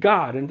contemplate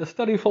God and to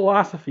study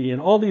philosophy and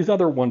all these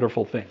other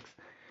wonderful things.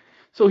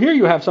 So here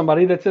you have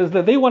somebody that says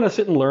that they want to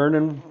sit and learn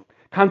and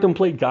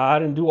contemplate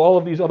God and do all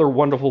of these other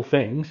wonderful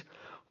things,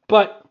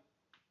 but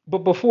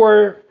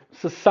before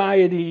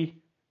society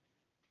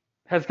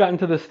has gotten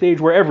to the stage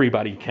where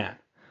everybody can.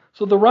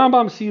 So the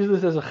Rambam sees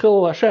this as a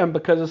chilul Hashem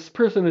because this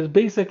person is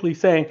basically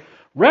saying,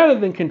 rather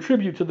than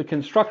contribute to the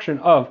construction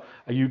of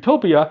a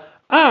utopia,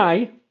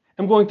 I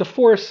am going to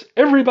force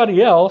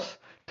everybody else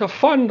to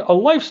fund a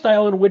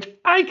lifestyle in which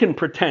I can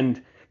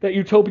pretend that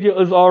utopia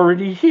is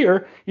already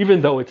here,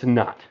 even though it's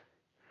not.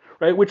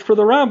 Right? Which for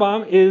the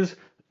Rambam is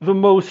the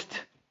most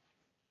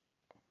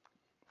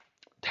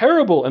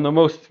terrible and the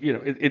most,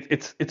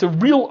 it's a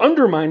real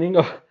undermining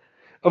of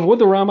what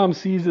the Rambam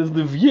sees as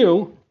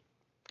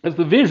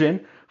the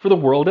vision for the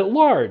world at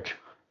large.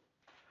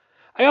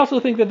 I also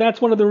think that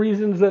that's one of the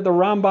reasons that the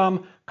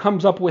Rambam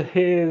comes up with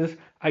his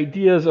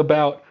ideas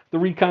about the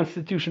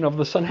reconstitution of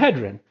the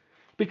Sanhedrin.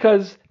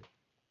 Because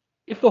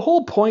if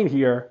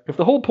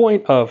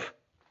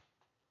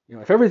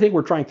everything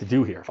we're trying to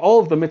do here, if all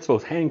of the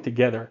mitzvos hang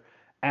together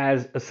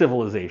as a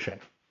civilization,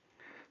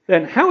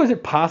 then how is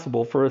it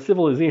possible for a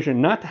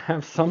civilization not to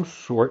have some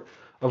sort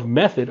of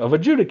method of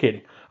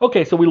adjudicating?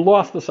 Okay, so we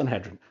lost the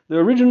Sanhedrin. The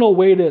original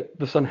way that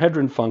the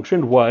Sanhedrin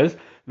functioned was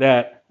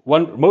that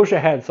Moshe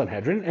had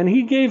Sanhedrin, and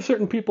he gave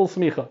certain people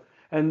smicha.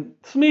 And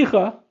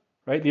smicha,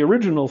 right, the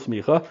original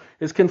smicha,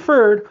 is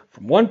conferred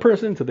from one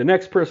person to the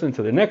next person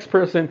to the next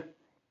person.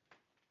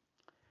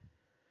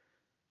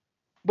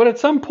 But at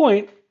some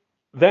point,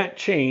 that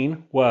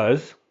chain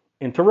was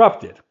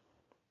interrupted.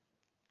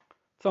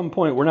 At some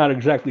point, we're not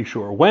exactly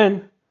sure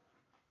when,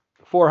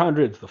 the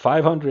 400s, the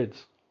 500s,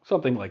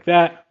 something like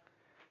that.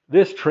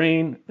 This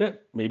train,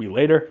 maybe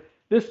later,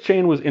 this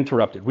chain was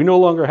interrupted. We no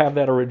longer have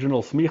that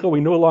original smicha. We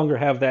no longer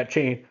have that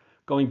chain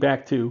going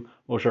back to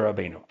Moshe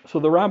Rabbeinu. So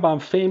the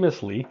Rambam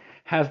famously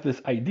has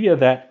this idea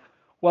that,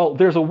 well,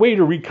 there's a way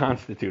to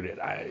reconstitute it.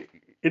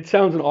 It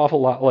sounds an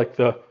awful lot like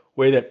the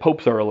way that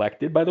popes are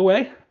elected, by the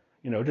way.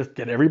 Just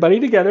get everybody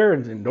together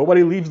and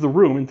nobody leaves the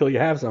room until you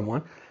have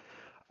someone.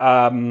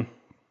 Right,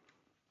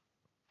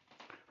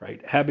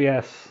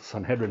 habeas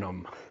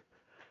Sanhedrinum.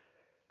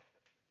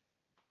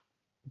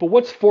 But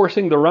what's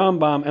forcing the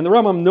Rambam, and the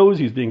Rambam knows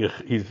he's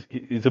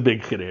a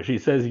big chiddush. He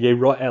says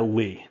Yero'el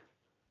li.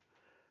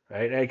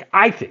 Right?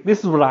 This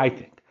is what I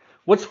think.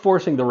 What's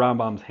forcing the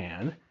Rambam's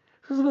hand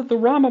is that the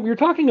Rambam, you're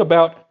talking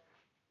about,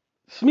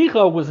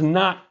 smicha was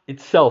not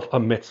itself a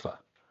mitzvah.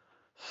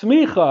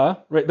 Smicha,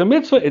 right? The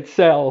mitzvah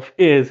itself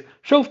is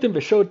shoftim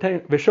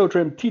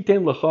v'shotrim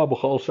titen lecha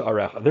b'chol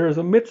she'arecha. There is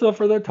a mitzvah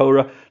for the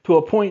Torah to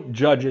appoint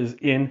judges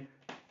in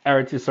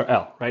Eretz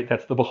Yisrael, right?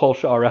 That's the b'chol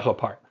she'arecha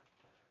part.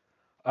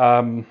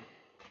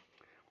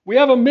 We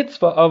have a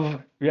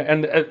mitzvah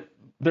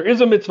there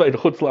is a mitzvah in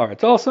Chutz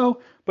La'aretz also,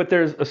 but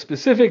there are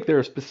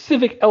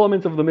specific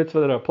elements of the mitzvah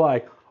that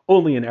apply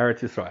only in Eretz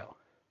Yisrael.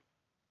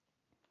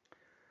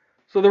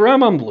 So the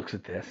Rambam looks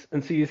at this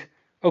and sees,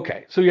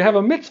 okay, so you have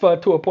a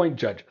mitzvah to appoint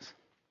judges.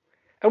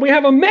 And we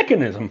have a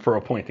mechanism for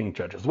appointing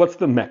judges. What's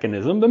the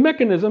mechanism? The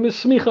mechanism is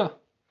smicha.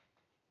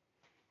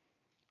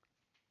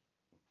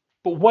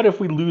 But what if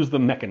we lose the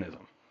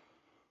mechanism?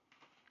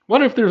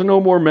 What if there's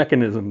no more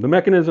mechanism? The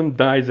mechanism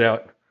dies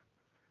out.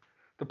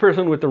 The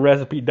person with the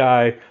recipe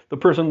died. The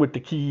person with the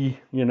key,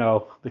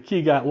 the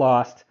key got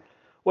lost.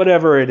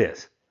 Whatever it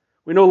is.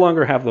 We no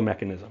longer have the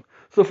mechanism.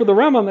 So for the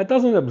Rambam, that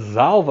doesn't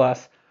absolve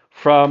us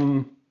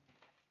from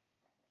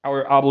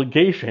our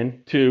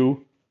obligation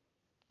to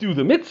do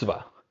the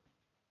mitzvah.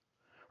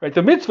 Right?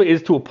 The mitzvah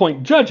is to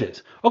appoint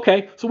judges.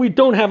 Okay, so we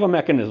don't have a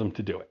mechanism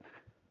to do it.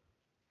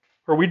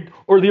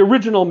 or the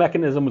original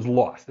mechanism was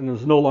lost and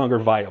is no longer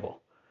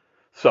viable.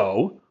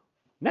 So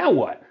now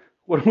what?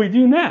 What do we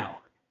do now?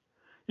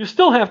 You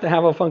still have to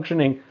have a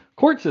functioning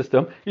court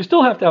system. You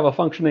still have to have a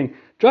functioning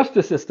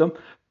justice system.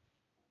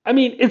 I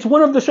mean, it's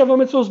one of the Sheva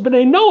Mitzvos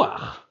B'nai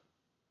Noach,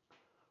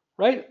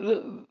 right?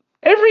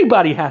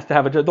 Everybody has to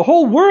have the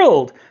whole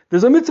world.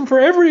 There's a mitzvah for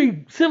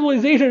every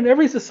civilization and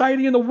every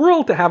society in the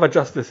world to have a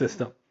justice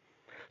system.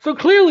 So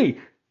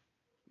clearly,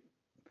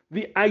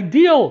 the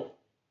ideal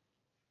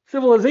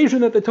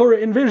civilization that the Torah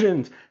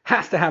envisions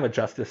has to have a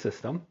justice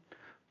system.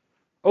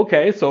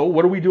 Okay, so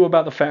what do we do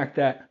about the fact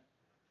that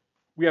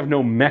we have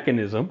no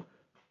mechanism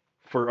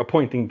for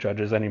appointing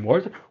judges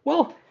anymore?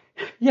 Well,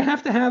 there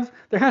has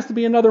to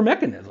be another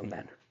mechanism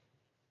then.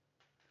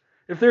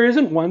 If there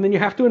isn't one, then you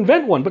have to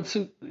invent one. But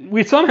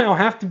we somehow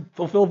have to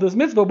fulfill this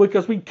mitzvah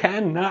because we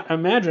cannot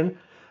imagine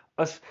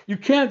you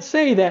can't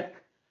say that,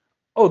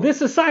 oh, this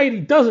society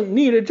doesn't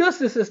need a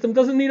justice system,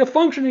 doesn't need a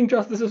functioning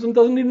justice system,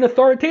 doesn't need an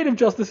authoritative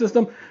justice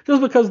system,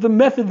 just because the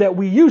method that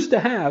we used to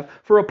have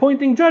for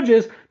appointing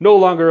judges no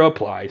longer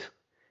applies.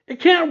 It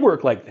can't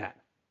work like that.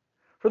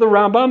 For the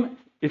Rambam,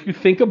 if you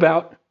think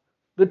about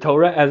the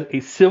Torah as a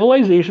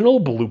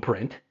civilizational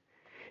blueprint,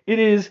 it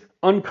is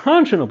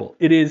unconscionable,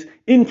 it is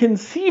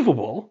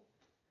inconceivable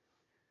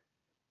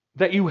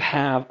that you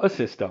have a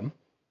system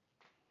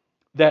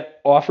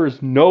that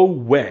offers no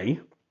way.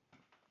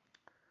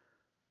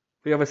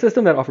 We have a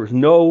system that offers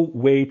no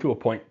way to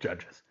appoint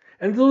judges.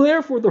 And so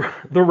therefore the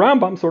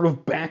Rambam sort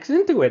of backs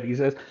into it. He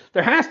says,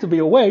 there has to be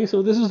a way,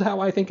 so this is how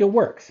I think it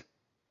works.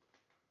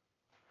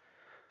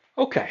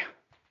 Okay,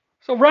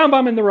 so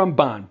Rambam and the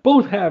Ramban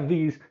both have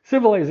these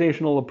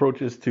civilizational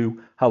approaches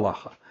to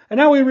Halakha. And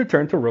now we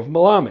return to Rav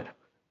Melamed.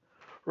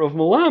 Rav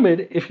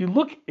Melamed, if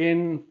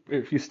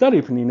you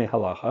study Peninei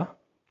Halakha,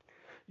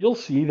 you'll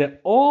see that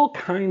all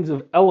kinds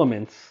of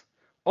elements,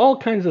 all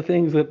kinds of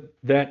things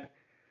that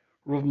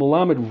Rav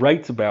Melamed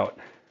writes about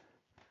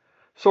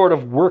sort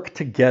of work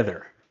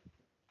together.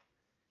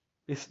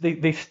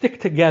 They stick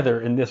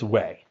together in this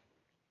way.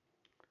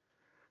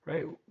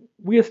 Right?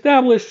 We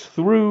established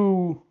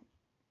through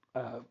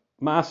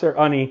Maser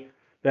Ani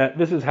that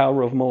this is how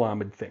Rav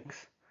Melamed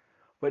thinks.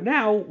 But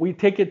now we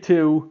take it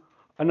to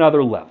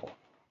another level.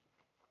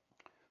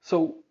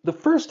 So the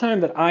first time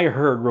that I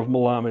heard Rav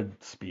Melamed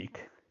speak,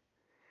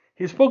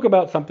 he spoke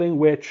about something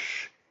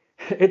which,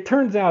 it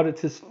turns out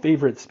it's his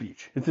favorite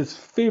speech. It's his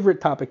favorite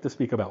topic to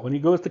speak about. When he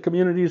goes to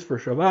communities for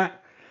Shabbat,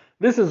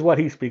 this is what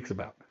he speaks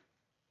about.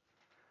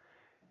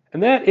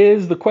 And that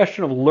is the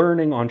question of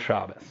learning on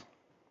Shabbos.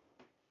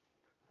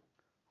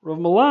 Rav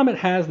Melamed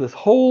has this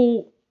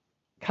whole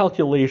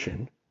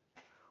calculation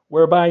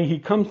whereby he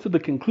comes to the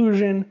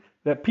conclusion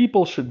that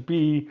people should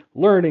be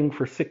learning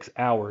for 6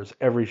 hours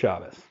every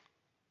Shabbos.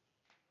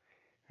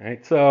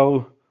 Right?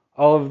 So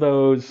all of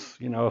those,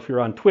 if you're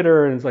on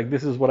Twitter and it's like,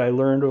 this is what I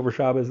learned over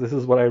Shabbos, this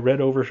is what I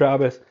read over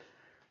Shabbos.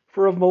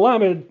 For Rav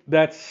Melamed,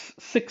 that's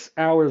 6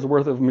 hours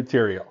worth of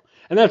material.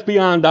 And that's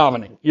beyond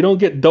davening. You don't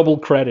get double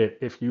credit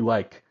if you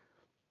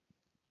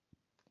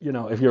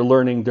if you're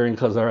learning during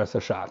Chazaras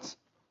HaShatz.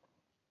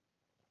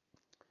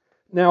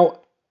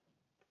 Now,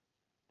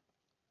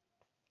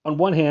 on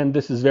one hand,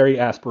 this is very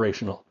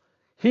aspirational.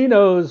 He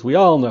knows, we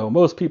all know,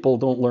 most people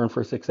don't learn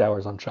for 6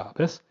 hours on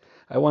Shabbos.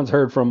 I once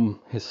heard from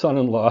his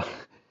son-in-law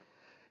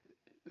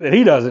that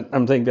he doesn't.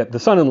 I'm thinking that the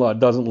son-in-law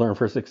doesn't learn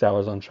for 6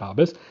 hours on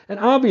Shabbos. And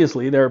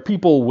obviously, there are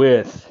people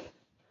with,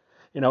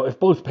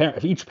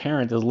 if each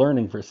parent is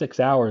learning for 6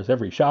 hours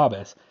every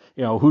Shabbos,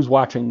 who's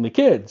watching the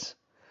kids,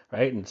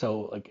 right? And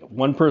so,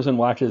 one parent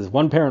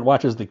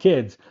watches the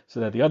kids so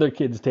that the other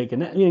kids take a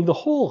nap. The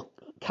whole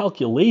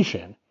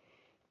calculation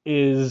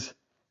is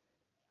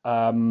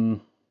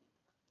in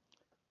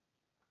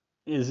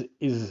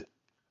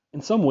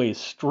some ways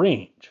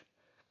strange,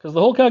 because the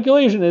whole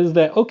calculation is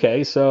that,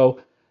 okay, so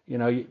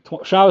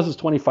Shabbos is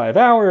 25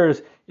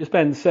 hours, you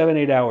spend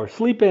 7-8 hours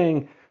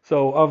sleeping,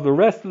 so of the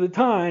rest of the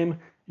time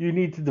you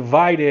need to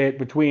divide it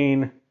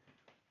between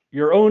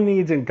your own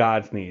needs and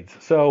God's needs.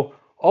 So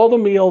all the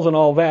meals and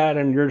all that,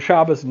 and your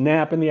Shabbos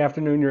nap in the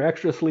afternoon, your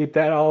extra sleep,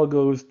 that's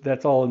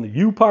all in the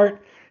you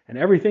part, and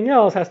everything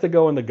else has to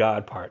go in the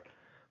God part.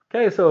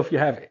 Okay, so if you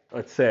have,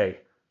 let's say,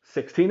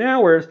 16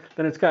 hours,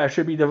 then it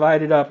should be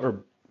divided up,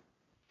 or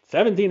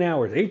 17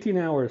 hours, 18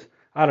 hours,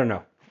 I don't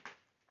know.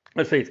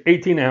 Let's say it's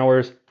 18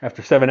 hours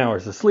after 7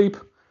 hours of sleep,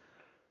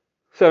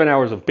 7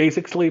 hours of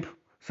basic sleep.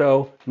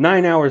 So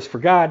 9 hours for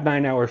God,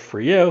 9 hours for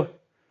you.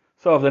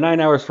 So of the 9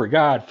 hours for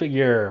God,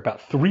 figure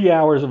about 3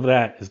 hours of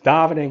that is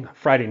davening,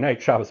 Friday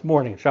night, Shabbos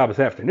morning, Shabbos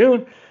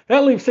afternoon.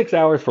 That leaves 6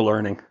 hours for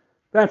learning.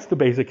 That's the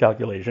basic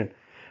calculation.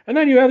 And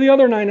then you have the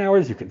other 9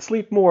 hours, you can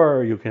sleep more,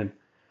 or you can,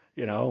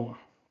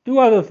 do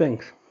other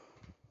things.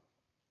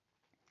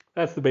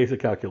 That's the basic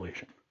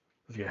calculation.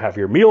 You have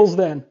your meals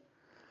then.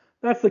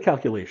 That's the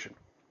calculation.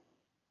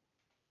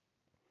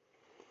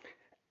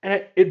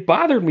 And it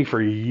bothered me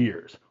for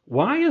years.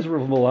 Why is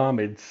Rav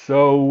Melamed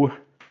so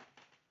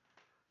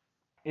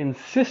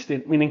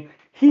insistent? Meaning,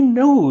 he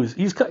knows.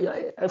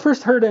 I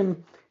first heard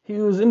him, he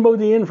was in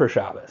Modi'in for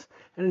Shabbos.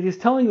 and he's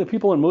telling the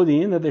people in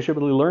Modi'in that they should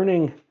be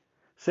learning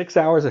 6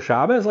 hours of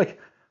Shabbos. Like,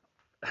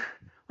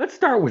 let's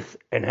start with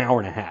an hour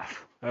and a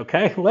half,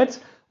 okay? Let's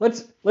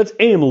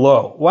aim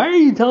low. Why are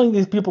you telling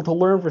these people to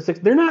learn for 6?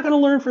 They're not going to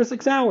learn for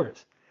 6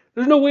 hours.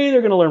 There's no way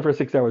they're going to learn for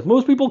 6 hours.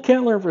 Most people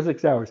can't learn for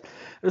 6 hours,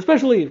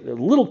 especially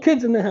little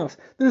kids in the house.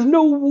 There's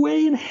no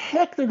way in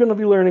heck they're going to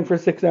be learning for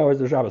 6 hours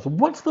of Shabbos.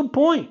 What's the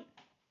point?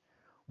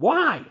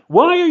 Why?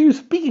 Why are you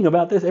speaking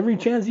about this every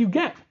chance you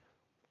get?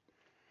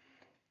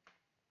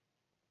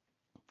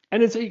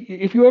 And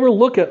if you ever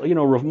look at,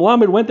 Rav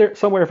Melamed went there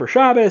somewhere for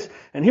Shabbos,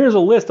 and here's a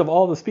list of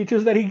all the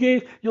speeches that he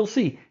gave, you'll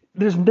see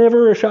there's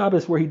never a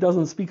Shabbos where he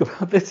doesn't speak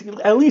about this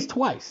at least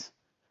twice.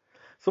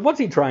 So what's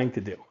he trying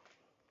to do?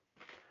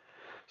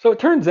 So it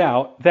turns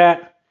out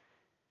that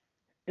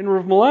in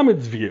Rav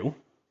Melamed's view,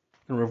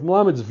 in Rav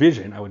Melamed's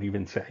vision, I would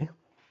even say,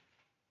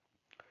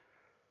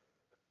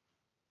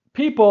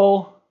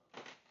 people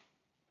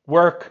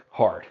work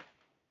hard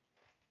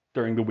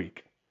during the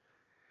week.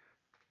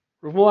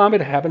 Rav Melamed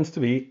happens to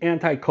be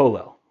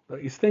anti-kollel.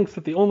 He thinks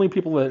that the only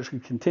people that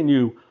should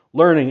continue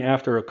learning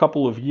after a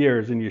couple of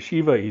years in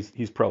yeshiva,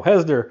 he's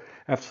pro-Hesder,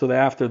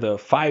 after the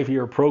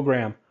 5-year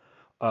program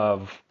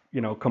of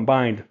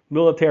combined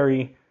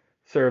military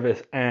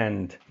service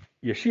and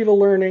yeshiva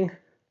learning,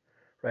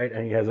 right?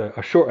 And he has a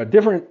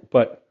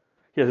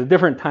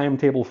different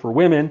timetable for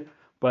women,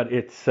 but he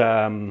has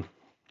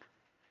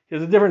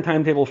a different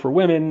timetable for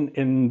women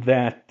in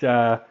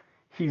that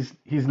he's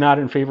not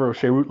in favor of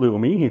Sherut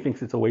Leumi. He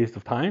thinks it's a waste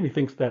of time. He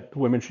thinks that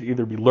women should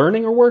either be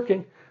learning or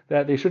working.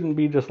 That they shouldn't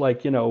be just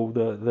like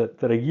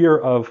that a year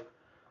of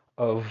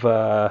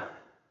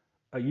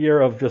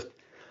just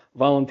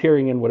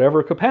volunteering in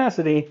whatever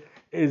capacity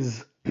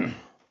is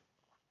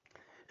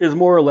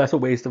more or less a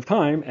waste of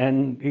time,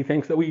 and he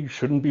thinks that we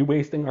shouldn't be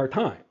wasting our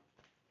time.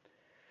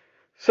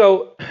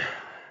 So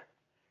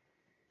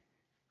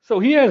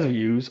he has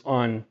views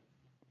on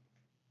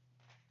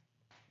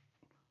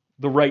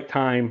the right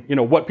time,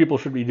 what people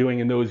should be doing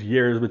in those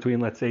years between,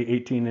 let's say,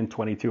 18 and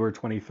 22 or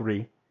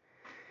 23.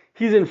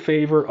 He's in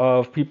favor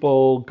of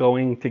people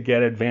going to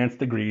get advanced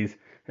degrees,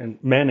 and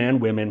men and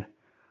women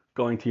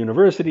going to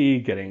university,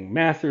 getting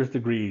master's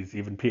degrees,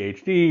 even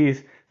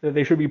PhDs, that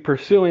they should be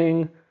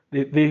pursuing.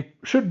 They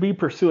should be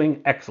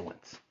pursuing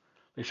excellence.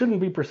 They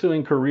shouldn't be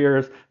pursuing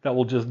careers that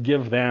will just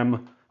give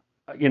them,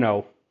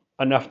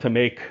 enough to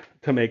make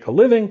a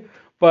living,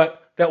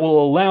 but that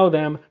will allow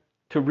them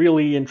to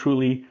really and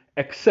truly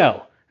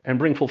excel and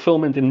bring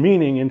fulfillment and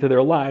meaning into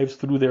their lives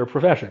through their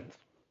professions.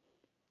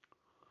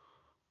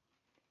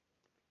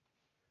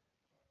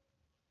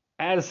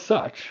 As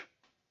such,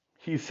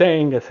 he's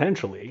saying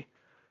essentially,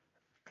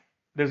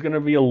 there's going to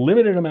be a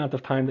limited amount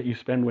of time that you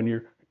spend when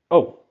you're,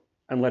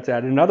 and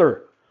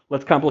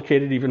let's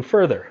complicate it even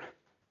further.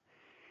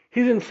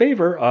 He's in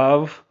favor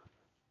of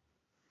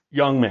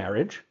young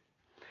marriage,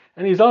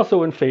 and he's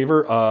also in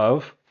favor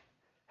of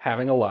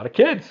having a lot of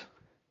kids.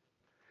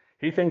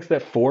 He thinks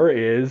that 4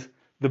 is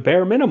the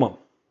bare minimum.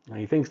 And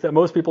he thinks that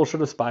most people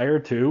should aspire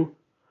to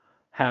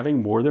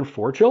having more than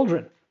 4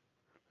 children.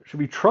 They should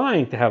be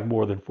trying to have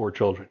more than 4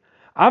 children.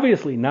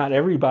 Obviously, not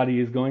everybody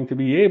is going to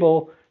be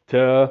able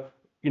to,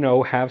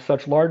 have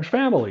such large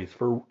families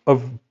for a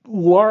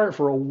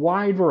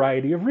wide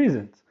variety of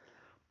reasons.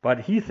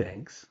 But he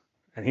thinks,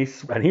 and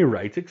he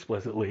writes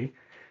explicitly,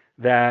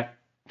 that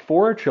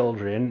 4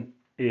 children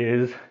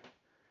is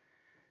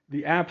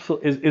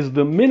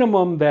the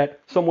minimum that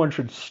someone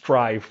should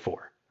strive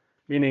for.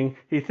 Meaning,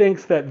 he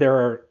thinks that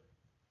there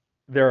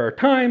are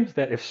times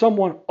that if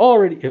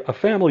a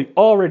family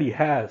already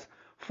has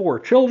 4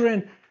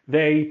 children,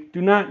 they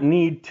do not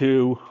need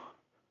to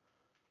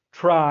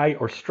try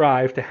or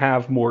strive to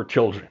have more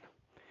children.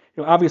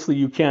 Obviously,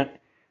 you can't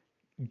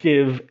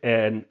give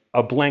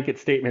a blanket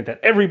statement that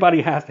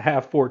everybody has to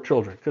have 4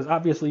 children, because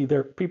obviously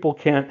people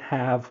can't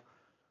have,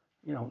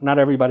 not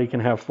everybody can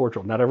have 4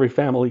 children. Not every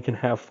family can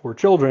have 4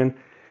 children,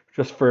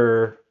 just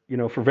for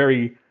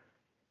very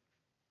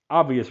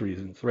obvious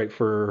reasons, right?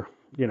 For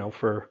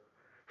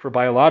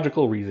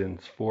biological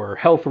reasons, for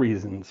health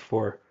reasons,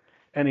 for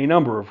any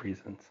number of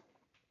reasons.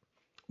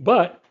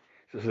 But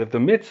it says that the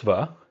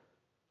mitzvah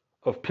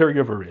of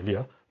Pirya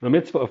V'Rivya, the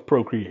mitzvah of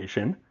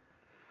procreation,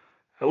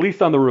 at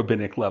least on the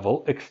rabbinic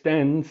level,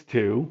 extends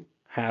to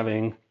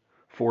having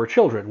 4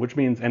 children, which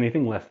means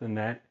anything less than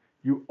that,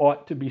 you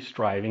ought to be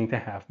striving to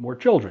have more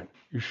children.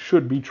 You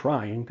should be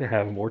trying to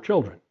have more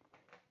children.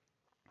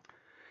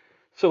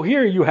 So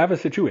here you have a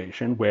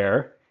situation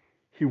where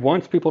he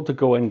wants people to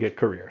go and get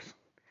careers.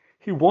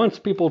 He wants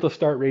people to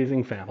start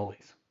raising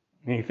families.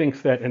 And he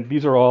thinks that, and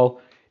these are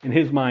all, in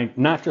his mind,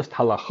 not just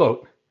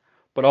halachot,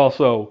 but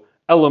also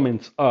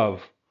elements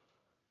of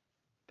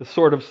the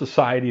sort of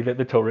society that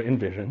the Torah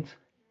envisions.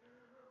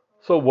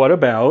 So what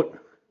about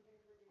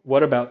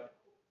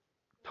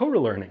Torah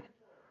learning?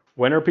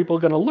 When are people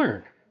going to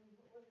learn?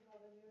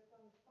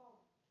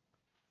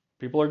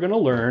 People are going to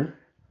learn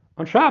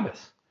on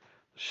Shabbos.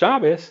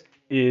 Shabbos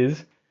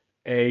is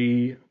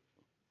a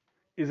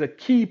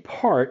key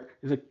part,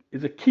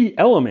 is a key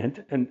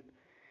element, and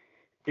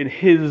in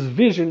his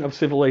vision of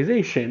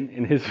civilization,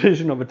 in his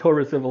vision of a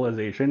Torah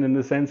civilization, in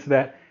the sense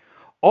that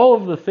all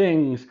of the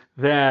things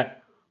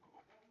that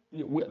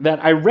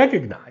I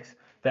recognize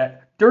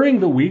that during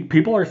the week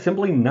people are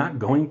simply not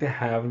going to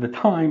have the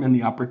time and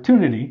the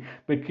opportunity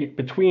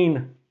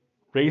between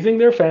raising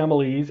their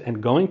families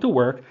and going to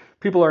work.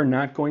 People are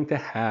not going to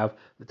have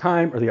the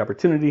time or the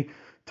opportunity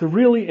to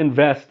really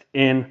invest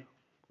in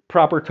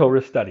proper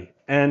Torah study.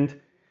 And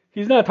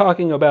he's not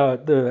talking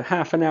about the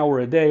half an hour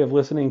a day of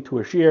listening to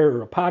a shiur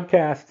or a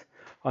podcast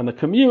on the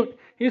commute.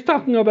 He's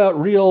talking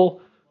about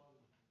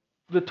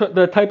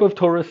the type of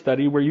Torah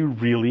study where you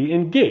really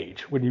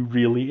engage, when you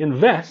really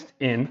invest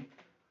in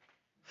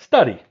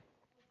study.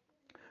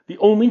 The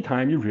only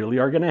time you really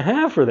are going to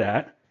have for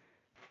that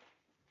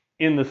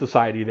in the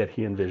society that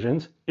he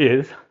envisions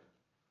is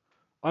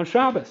on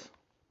Shabbos.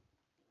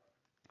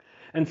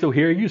 And so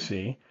here you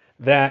see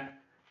that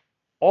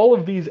all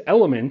of these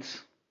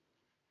elements,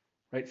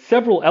 right,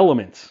 several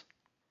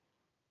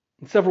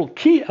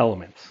key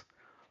elements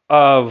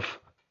of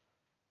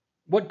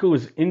what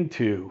goes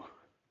into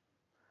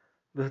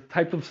the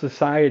type of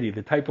society,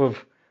 the type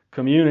of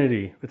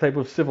community, the type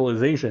of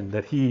civilization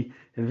that he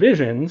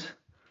envisions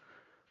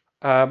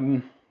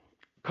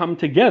come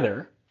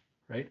together,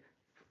 right?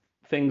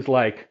 Things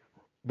like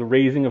the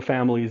raising of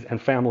families and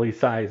family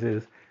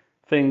sizes,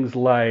 things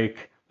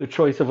like the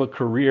choice of a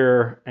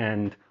career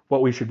and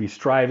what we should be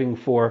striving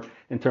for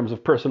in terms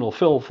of personal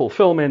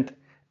fulfillment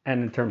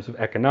and in terms of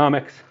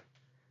economics.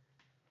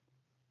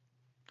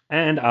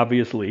 And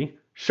obviously,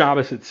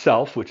 Shabbos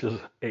itself, which is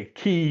a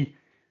key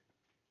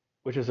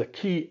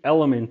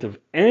element of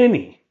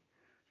any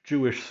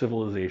Jewish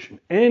civilization,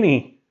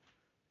 anything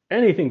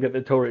that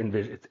the Torah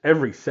envisions. It's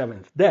every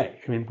seventh day.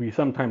 I mean, we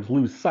sometimes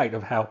lose sight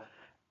of how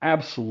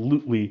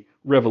absolutely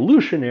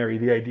revolutionary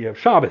the idea of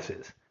Shabbos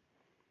is.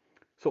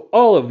 So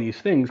all of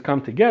these things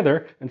come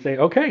together and say,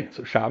 okay,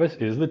 so Shabbos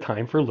is the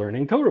time for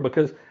learning Torah,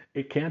 because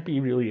it can't be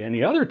really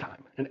any other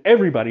time, and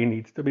everybody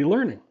needs to be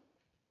learning.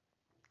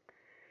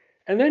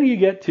 And then you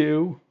get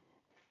to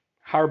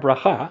Har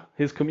Bracha,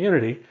 his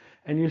community,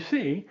 and you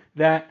see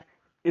that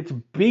it's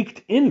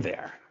baked in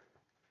there.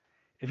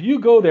 If you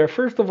go there,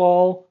 first of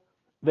all,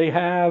 they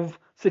have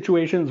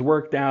situations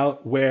worked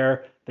out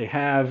where they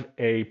have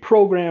a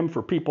program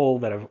for people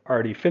that have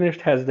already finished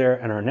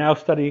Hesder and are now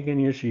studying in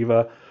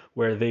yeshiva,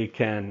 where they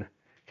can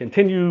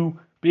continue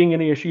being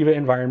in a yeshiva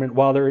environment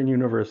while they're in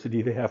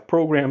university. They have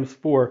programs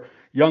for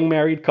young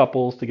married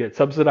couples to get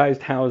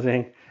subsidized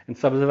housing and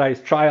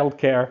subsidized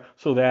childcare,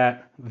 so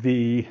that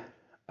they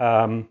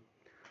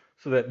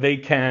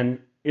can,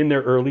 in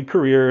their early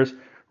careers,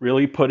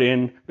 really put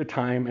in the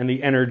time and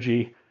the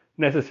energy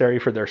necessary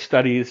for their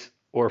studies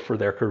or for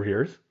their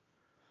careers.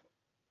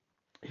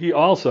 He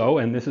also,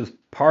 and this is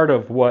part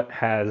of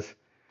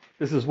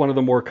this is one of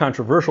the more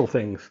controversial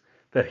things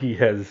that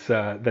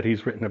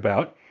he's written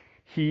about.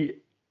 He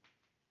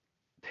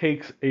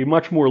takes a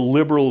much more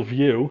liberal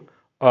view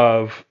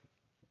of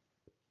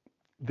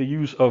the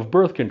use of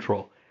birth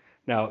control.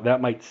 Now, that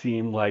might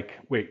seem like,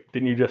 wait,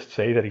 didn't you just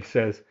say that he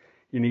says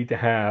you need to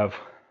have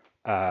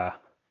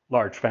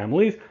large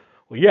families?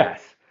 Well,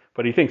 yes,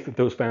 but he thinks that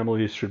those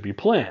families should be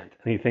planned,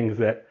 and he thinks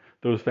that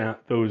if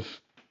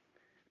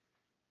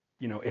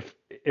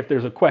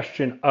there's a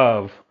question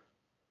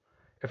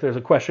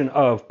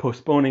of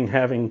postponing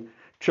having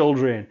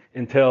children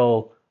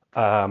until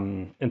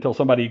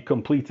somebody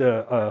completes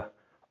a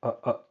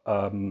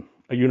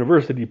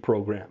university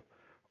program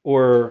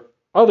or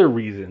other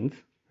reasons,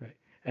 right?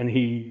 And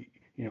he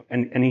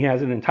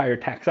has an entire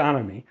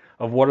taxonomy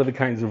of what are the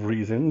kinds of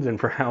reasons and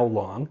for how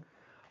long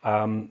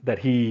that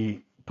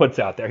he puts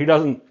out there. He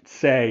doesn't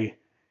say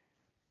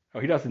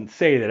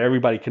that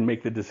everybody can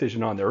make the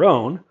decision on their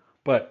own,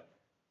 but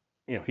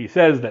he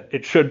says that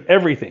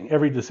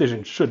every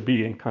decision should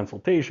be in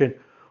consultation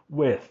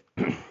with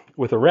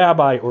a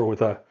rabbi or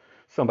with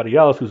somebody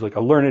else who's like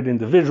a learned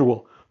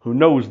individual who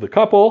knows the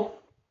couple.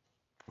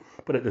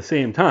 But at the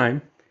same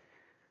time,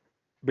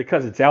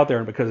 because it's out there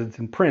and because it's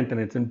in print and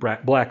it's in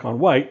black on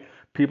white,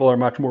 people are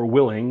much more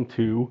willing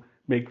to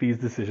make these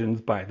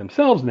decisions by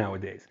themselves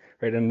nowadays,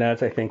 right? And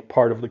that's, I think,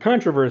 part of the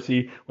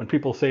controversy when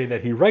people say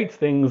that he writes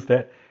things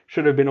that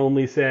should have been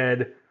only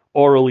said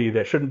orally,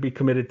 that shouldn't be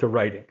committed to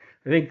writing.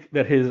 I think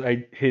that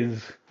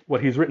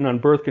what he's written on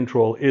birth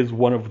control is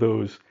one of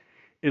those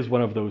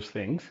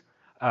things.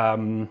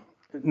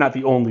 Not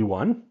the only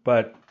one,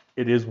 but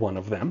it is one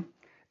of them.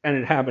 And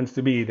it happens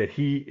to be that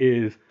he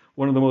is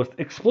one of the most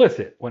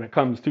explicit when it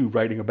comes to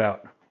writing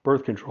about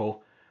birth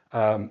control.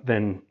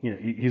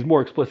 He's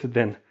more explicit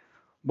than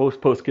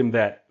most poskim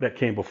that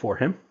came before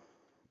him,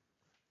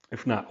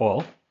 if not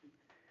all.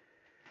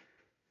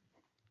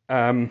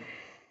 And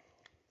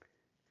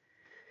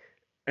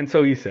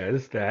so he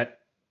says that,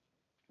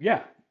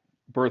 yeah,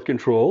 birth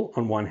control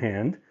on one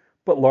hand,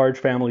 but large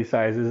family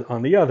sizes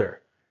on the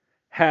other.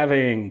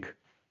 Having,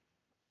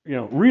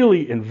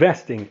 really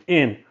investing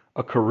in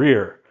a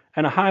career,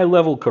 and a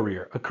high-level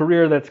career, a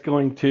career that's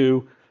going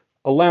to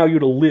allow you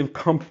to live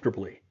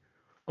comfortably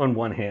on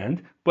one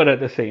hand, but at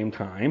the same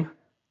time,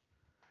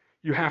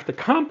 you have to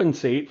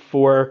compensate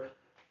for,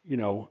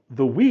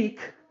 the week,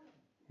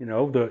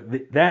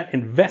 that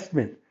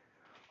investment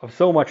of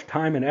so much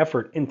time and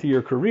effort into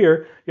your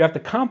career. You have to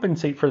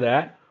compensate for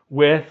that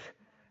with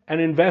an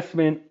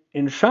investment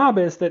in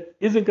Shabbos that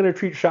isn't going to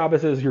treat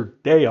Shabbos as your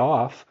day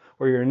off,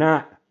 where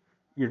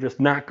you're just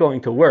not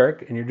going to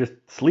work and you're just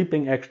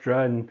sleeping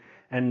extra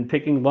and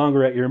taking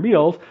longer at your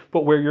meals,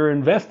 but where you're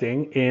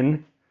investing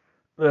in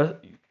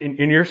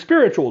your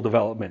spiritual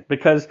development,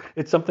 because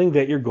it's something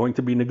that you're going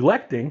to be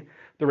neglecting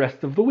the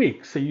rest of the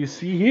week. So you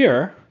see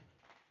here,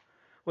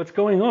 what's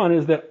going on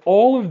is that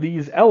all of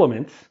these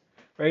elements,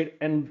 right,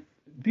 and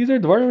these are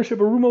dvarim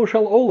sheberumo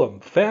shel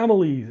olam,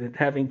 families and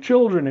having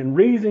children and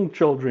raising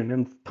children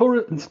and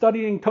Torah and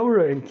studying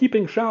Torah and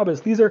keeping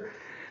Shabbos. These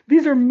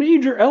are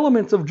major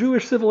elements of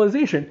Jewish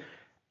civilization,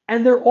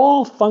 and they're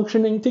all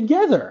functioning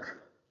together.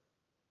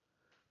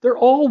 They're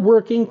all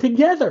working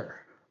together.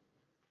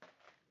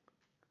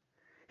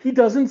 He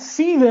doesn't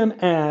see them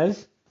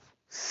as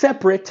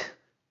separate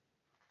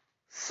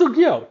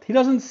sugyot. He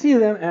doesn't see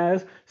them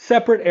as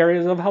separate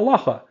areas of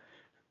halakha.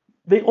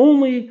 They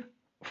only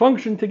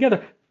function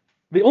together.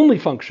 They only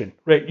function,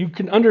 right? You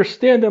can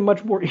understand them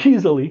much more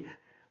easily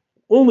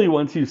only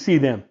once you see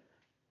them,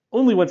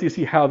 only once you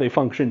see how they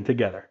function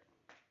together.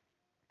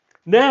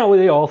 Now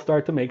they all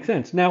start to make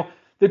sense. Now,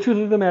 the truth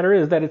of the matter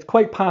is that it's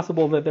quite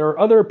possible that there are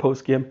other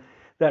poskim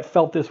that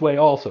felt this way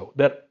also,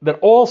 that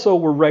also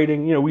were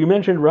writing, we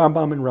mentioned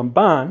Rambam and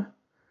Ramban,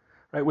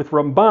 right? With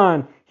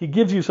Ramban, he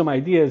gives you some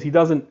ideas. He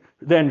doesn't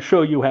then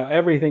show you how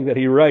everything that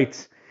he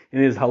writes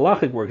in his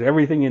halachic works,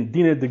 everything in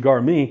Dina de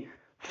Garmi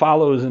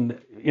follows in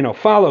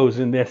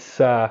this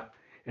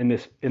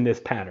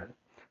pattern.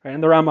 Right?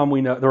 And the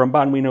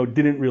Ramban we know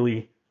didn't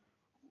really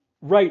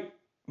write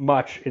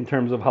much in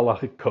terms of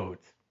halachic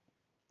codes.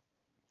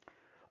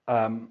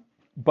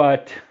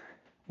 But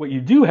what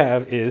you do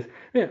have is,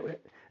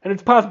 and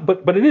it's possible,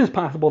 but it is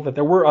possible that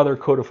there were other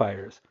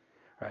codifiers,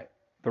 right?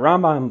 The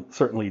Rambam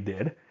certainly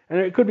did, and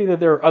it could be that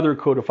there are other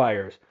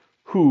codifiers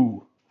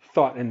who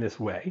thought in this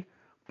way.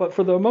 But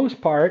for the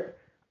most part,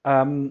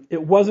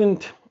 it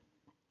wasn't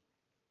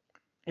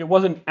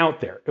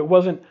out there. It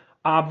wasn't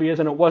obvious,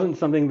 and it wasn't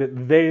something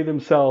that they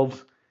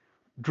themselves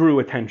drew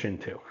attention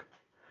to.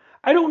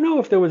 I don't know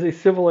if there was a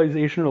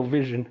civilizational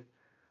vision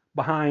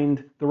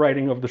behind the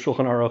writing of the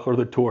Shulchan Aruch or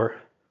the Torah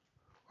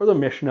or the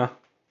Mishnah.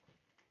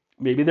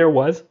 Maybe there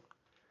was,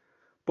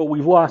 but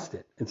we've lost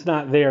it. It's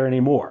not there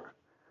anymore.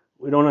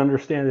 We don't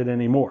understand it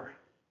anymore.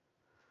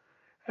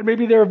 And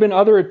maybe there have been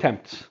other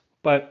attempts,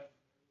 but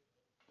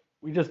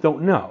we just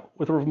don't know.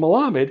 With Rav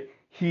Melamed,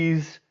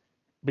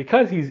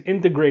 because he's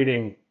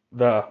integrating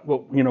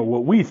what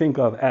we think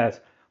of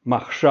as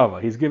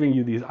machshava. He's giving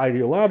you these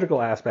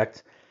ideological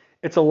aspects.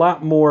 It's a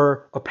lot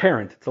more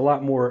apparent. It's a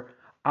lot more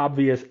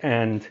obvious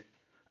and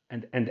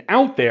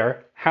out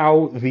there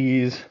how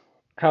these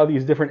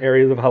different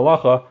areas of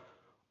halacha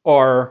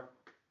are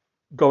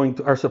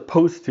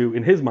supposed to,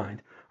 in his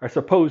mind, are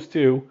supposed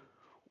to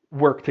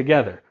work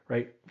together,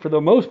 right? For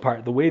the most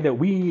part, the way that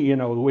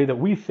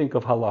we think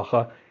of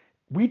halacha,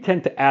 we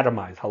tend to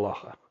atomize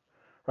halacha,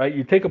 right?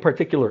 You take a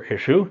particular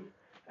issue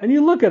and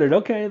you look at it.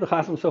 Okay, the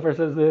Chasam Sofer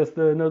says this,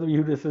 the Noda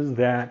Yehuda says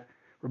that,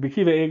 Rabbi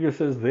Akiva Eiger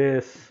says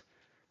this,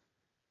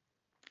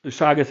 the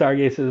Shagas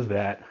Aryeh says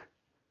that,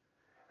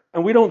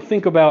 and we don't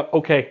think about,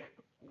 okay,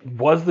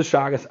 did the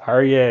Shagas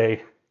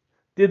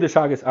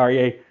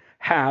Aryeh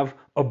have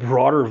a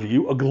broader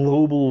view, a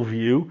global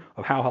view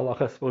of how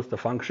halacha is supposed to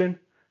function,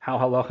 how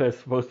halacha is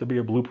supposed to be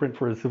a blueprint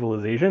for a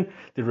civilization?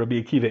 Did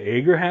Rabbi Akiva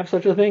Eiger have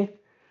such a thing?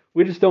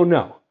 We just don't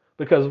know.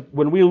 Because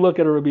when we look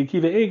at a Rabbi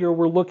Akiva Eiger,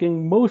 we're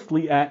looking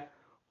mostly at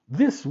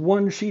this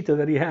one shita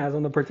that he has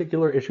on the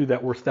particular issue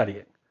that we're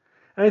studying.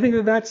 And I think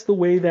that that's the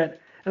way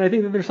and I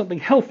think that there's something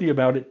healthy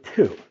about it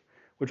too,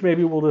 which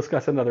maybe we'll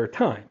discuss another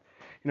time.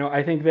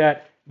 I think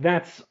that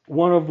that's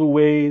one of the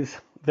ways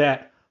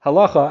that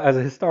halakha as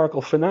a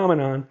historical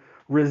phenomenon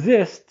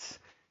resists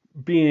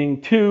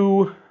being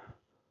too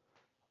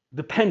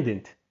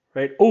dependent,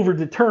 right,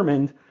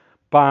 over-determined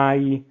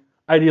by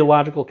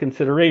ideological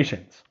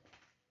considerations.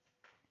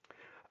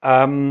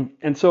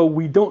 And so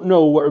we don't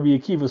know what Rabbi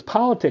Akiva's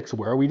politics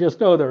were. We just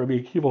know that Rabbi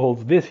Akiva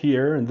holds this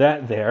here and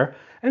that there.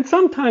 And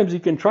sometimes you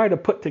can try to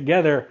put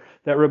together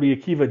that Rabbi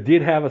Akiva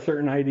did have a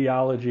certain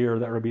ideology, or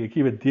that Rabbi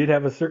Akiva did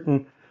have a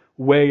certain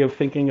way of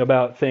thinking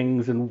about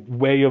things and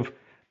way of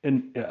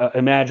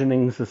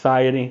imagining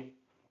society.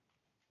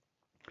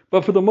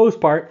 But for the most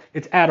part,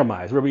 it's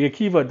atomized. Rabbi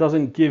Akiva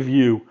doesn't give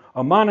you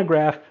a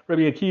monograph.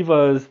 Rabbi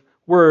Akiva's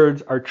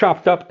words are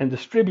chopped up and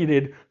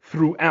distributed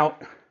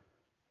throughout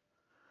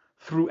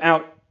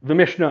the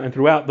Mishnah and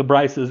throughout the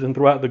Brises and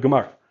throughout the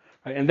Gemara.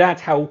 Right? And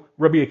that's how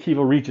Rabbi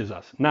Akiva reaches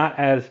us, not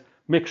as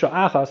miksha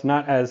achas,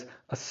 not as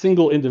a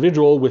single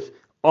individual with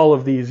all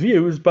of these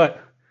views,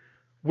 but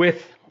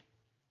with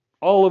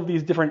all of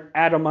these different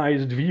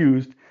atomized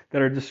views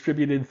that are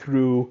distributed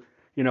through,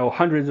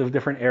 hundreds of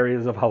different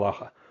areas of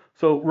halacha.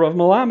 So Rav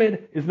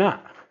Melamed is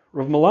not.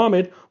 Rav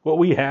Melamed, what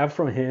we have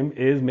from him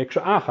is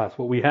Miksha Achas.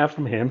 What we have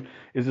from him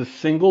is a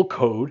single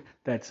code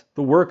that's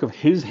the work of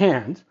his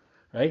hands,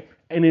 right?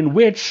 And in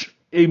which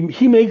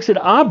he makes it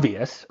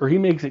obvious, or he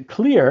makes it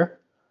clear,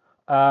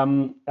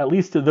 at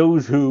least to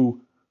those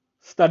who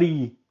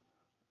study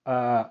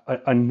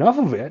enough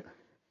of it,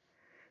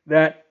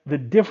 that the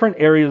different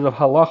areas of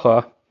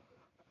Halakha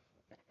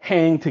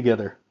hang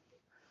together.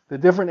 The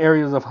different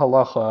areas of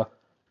Halakha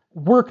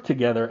work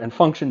together and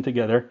function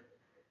together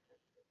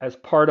as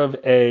part of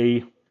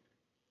a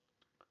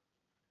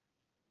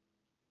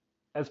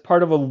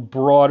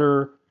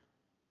broader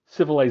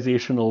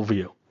civilizational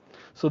view.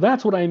 So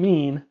that's what I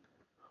mean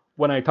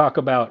when I talk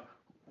about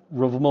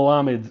Rav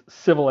Melamed's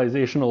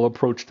civilizational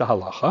approach to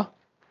Halakha.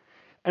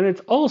 And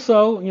it's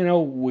also,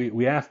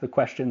 we ask the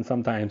question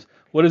sometimes,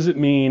 what does it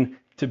mean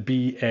to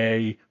be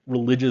a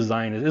religious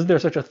Zionist? Is there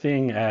such a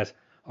thing as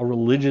a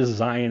religious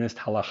Zionist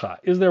Halakha?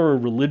 Is there a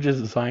religious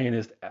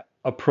Zionist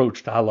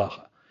approach to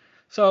Halakha?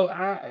 So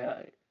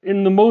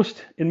in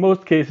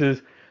most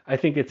cases, I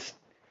think it's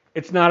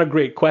not a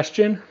great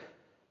question,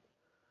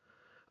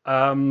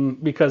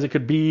 because it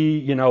could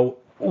be,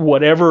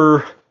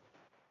 whatever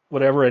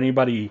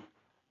anybody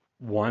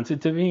wants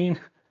it to mean,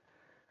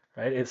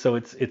 right? So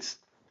it's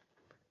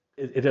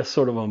is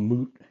sort of a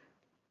moot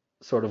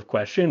sort of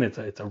question. It's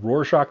a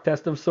Rorschach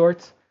test of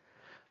sorts.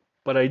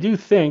 But I do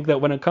think that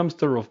when it comes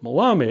to Rav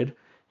Melamed,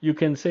 you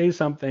can say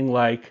something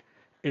like,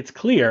 it's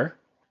clear,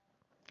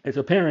 it's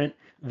apparent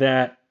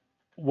that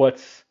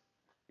what's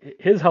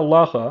his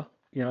halacha,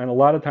 and a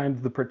lot of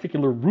times the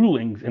particular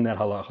rulings in that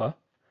halacha,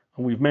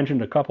 and we've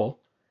mentioned a couple,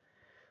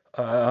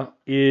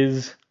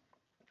 is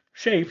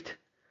shaped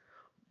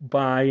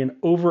by an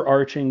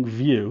overarching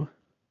view,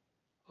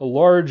 a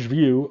large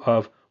view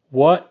of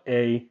what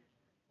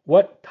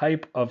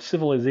type of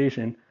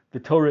civilization the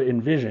Torah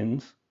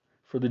envisions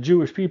for the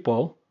Jewish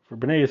people, for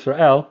Bnei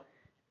Yisrael,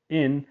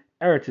 in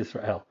Eretz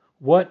Yisrael.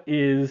 What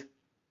is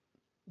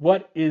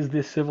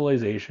this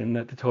civilization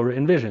that the Torah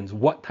envisions?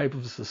 What type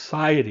of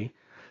society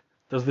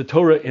does the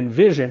Torah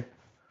envision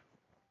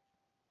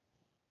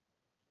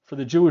for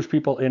the Jewish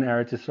people in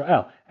Eretz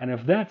Yisrael? And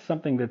if that's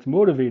something that's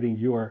motivating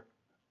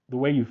the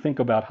way you think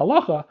about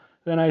Halakha,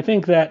 then I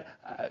think that,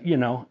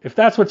 if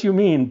that's what you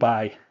mean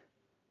by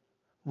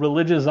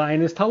religious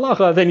Zionist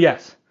Halakha, then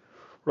yes,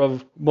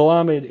 Rav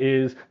Melamed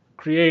is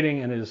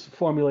creating and is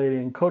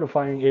formulating,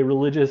 codifying a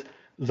religious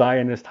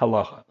Zionist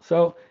Halakha.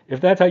 So if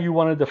that's how you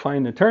want to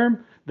define the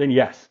term, then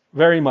yes,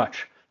 very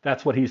much,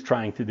 that's what he's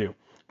trying to do.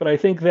 But I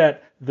think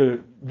that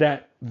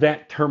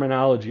that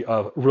terminology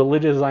of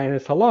religious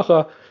Zionist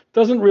Halakha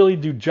doesn't really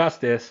do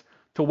justice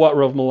to what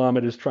Rav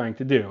Melamed is trying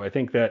to do. I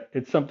think that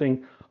it's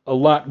something a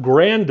lot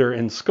grander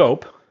in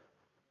scope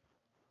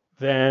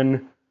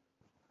than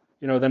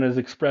is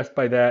expressed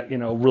by that,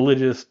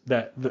 religious,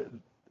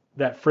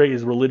 that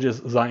phrase, religious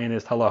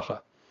Zionist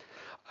Halakha.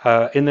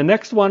 In the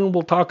next one,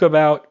 we'll talk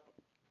about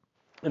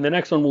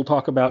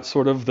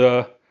sort of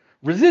the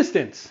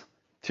resistance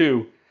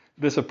to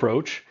this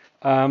approach.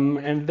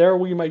 And there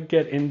we might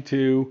get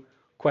into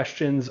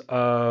questions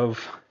that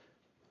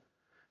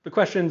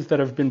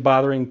have been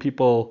bothering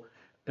people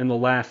in the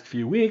last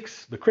few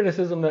weeks, the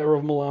criticism that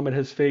Rav Melamed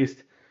has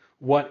faced.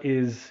 What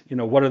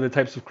are the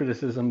types of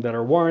criticism that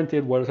are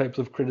warranted? What types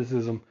of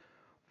criticism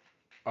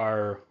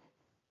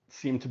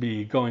seem to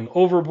be going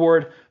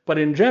overboard? But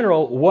in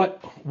general,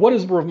 what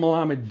is Rav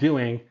Melamed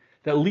doing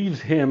that leaves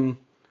him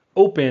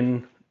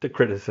open to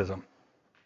criticism?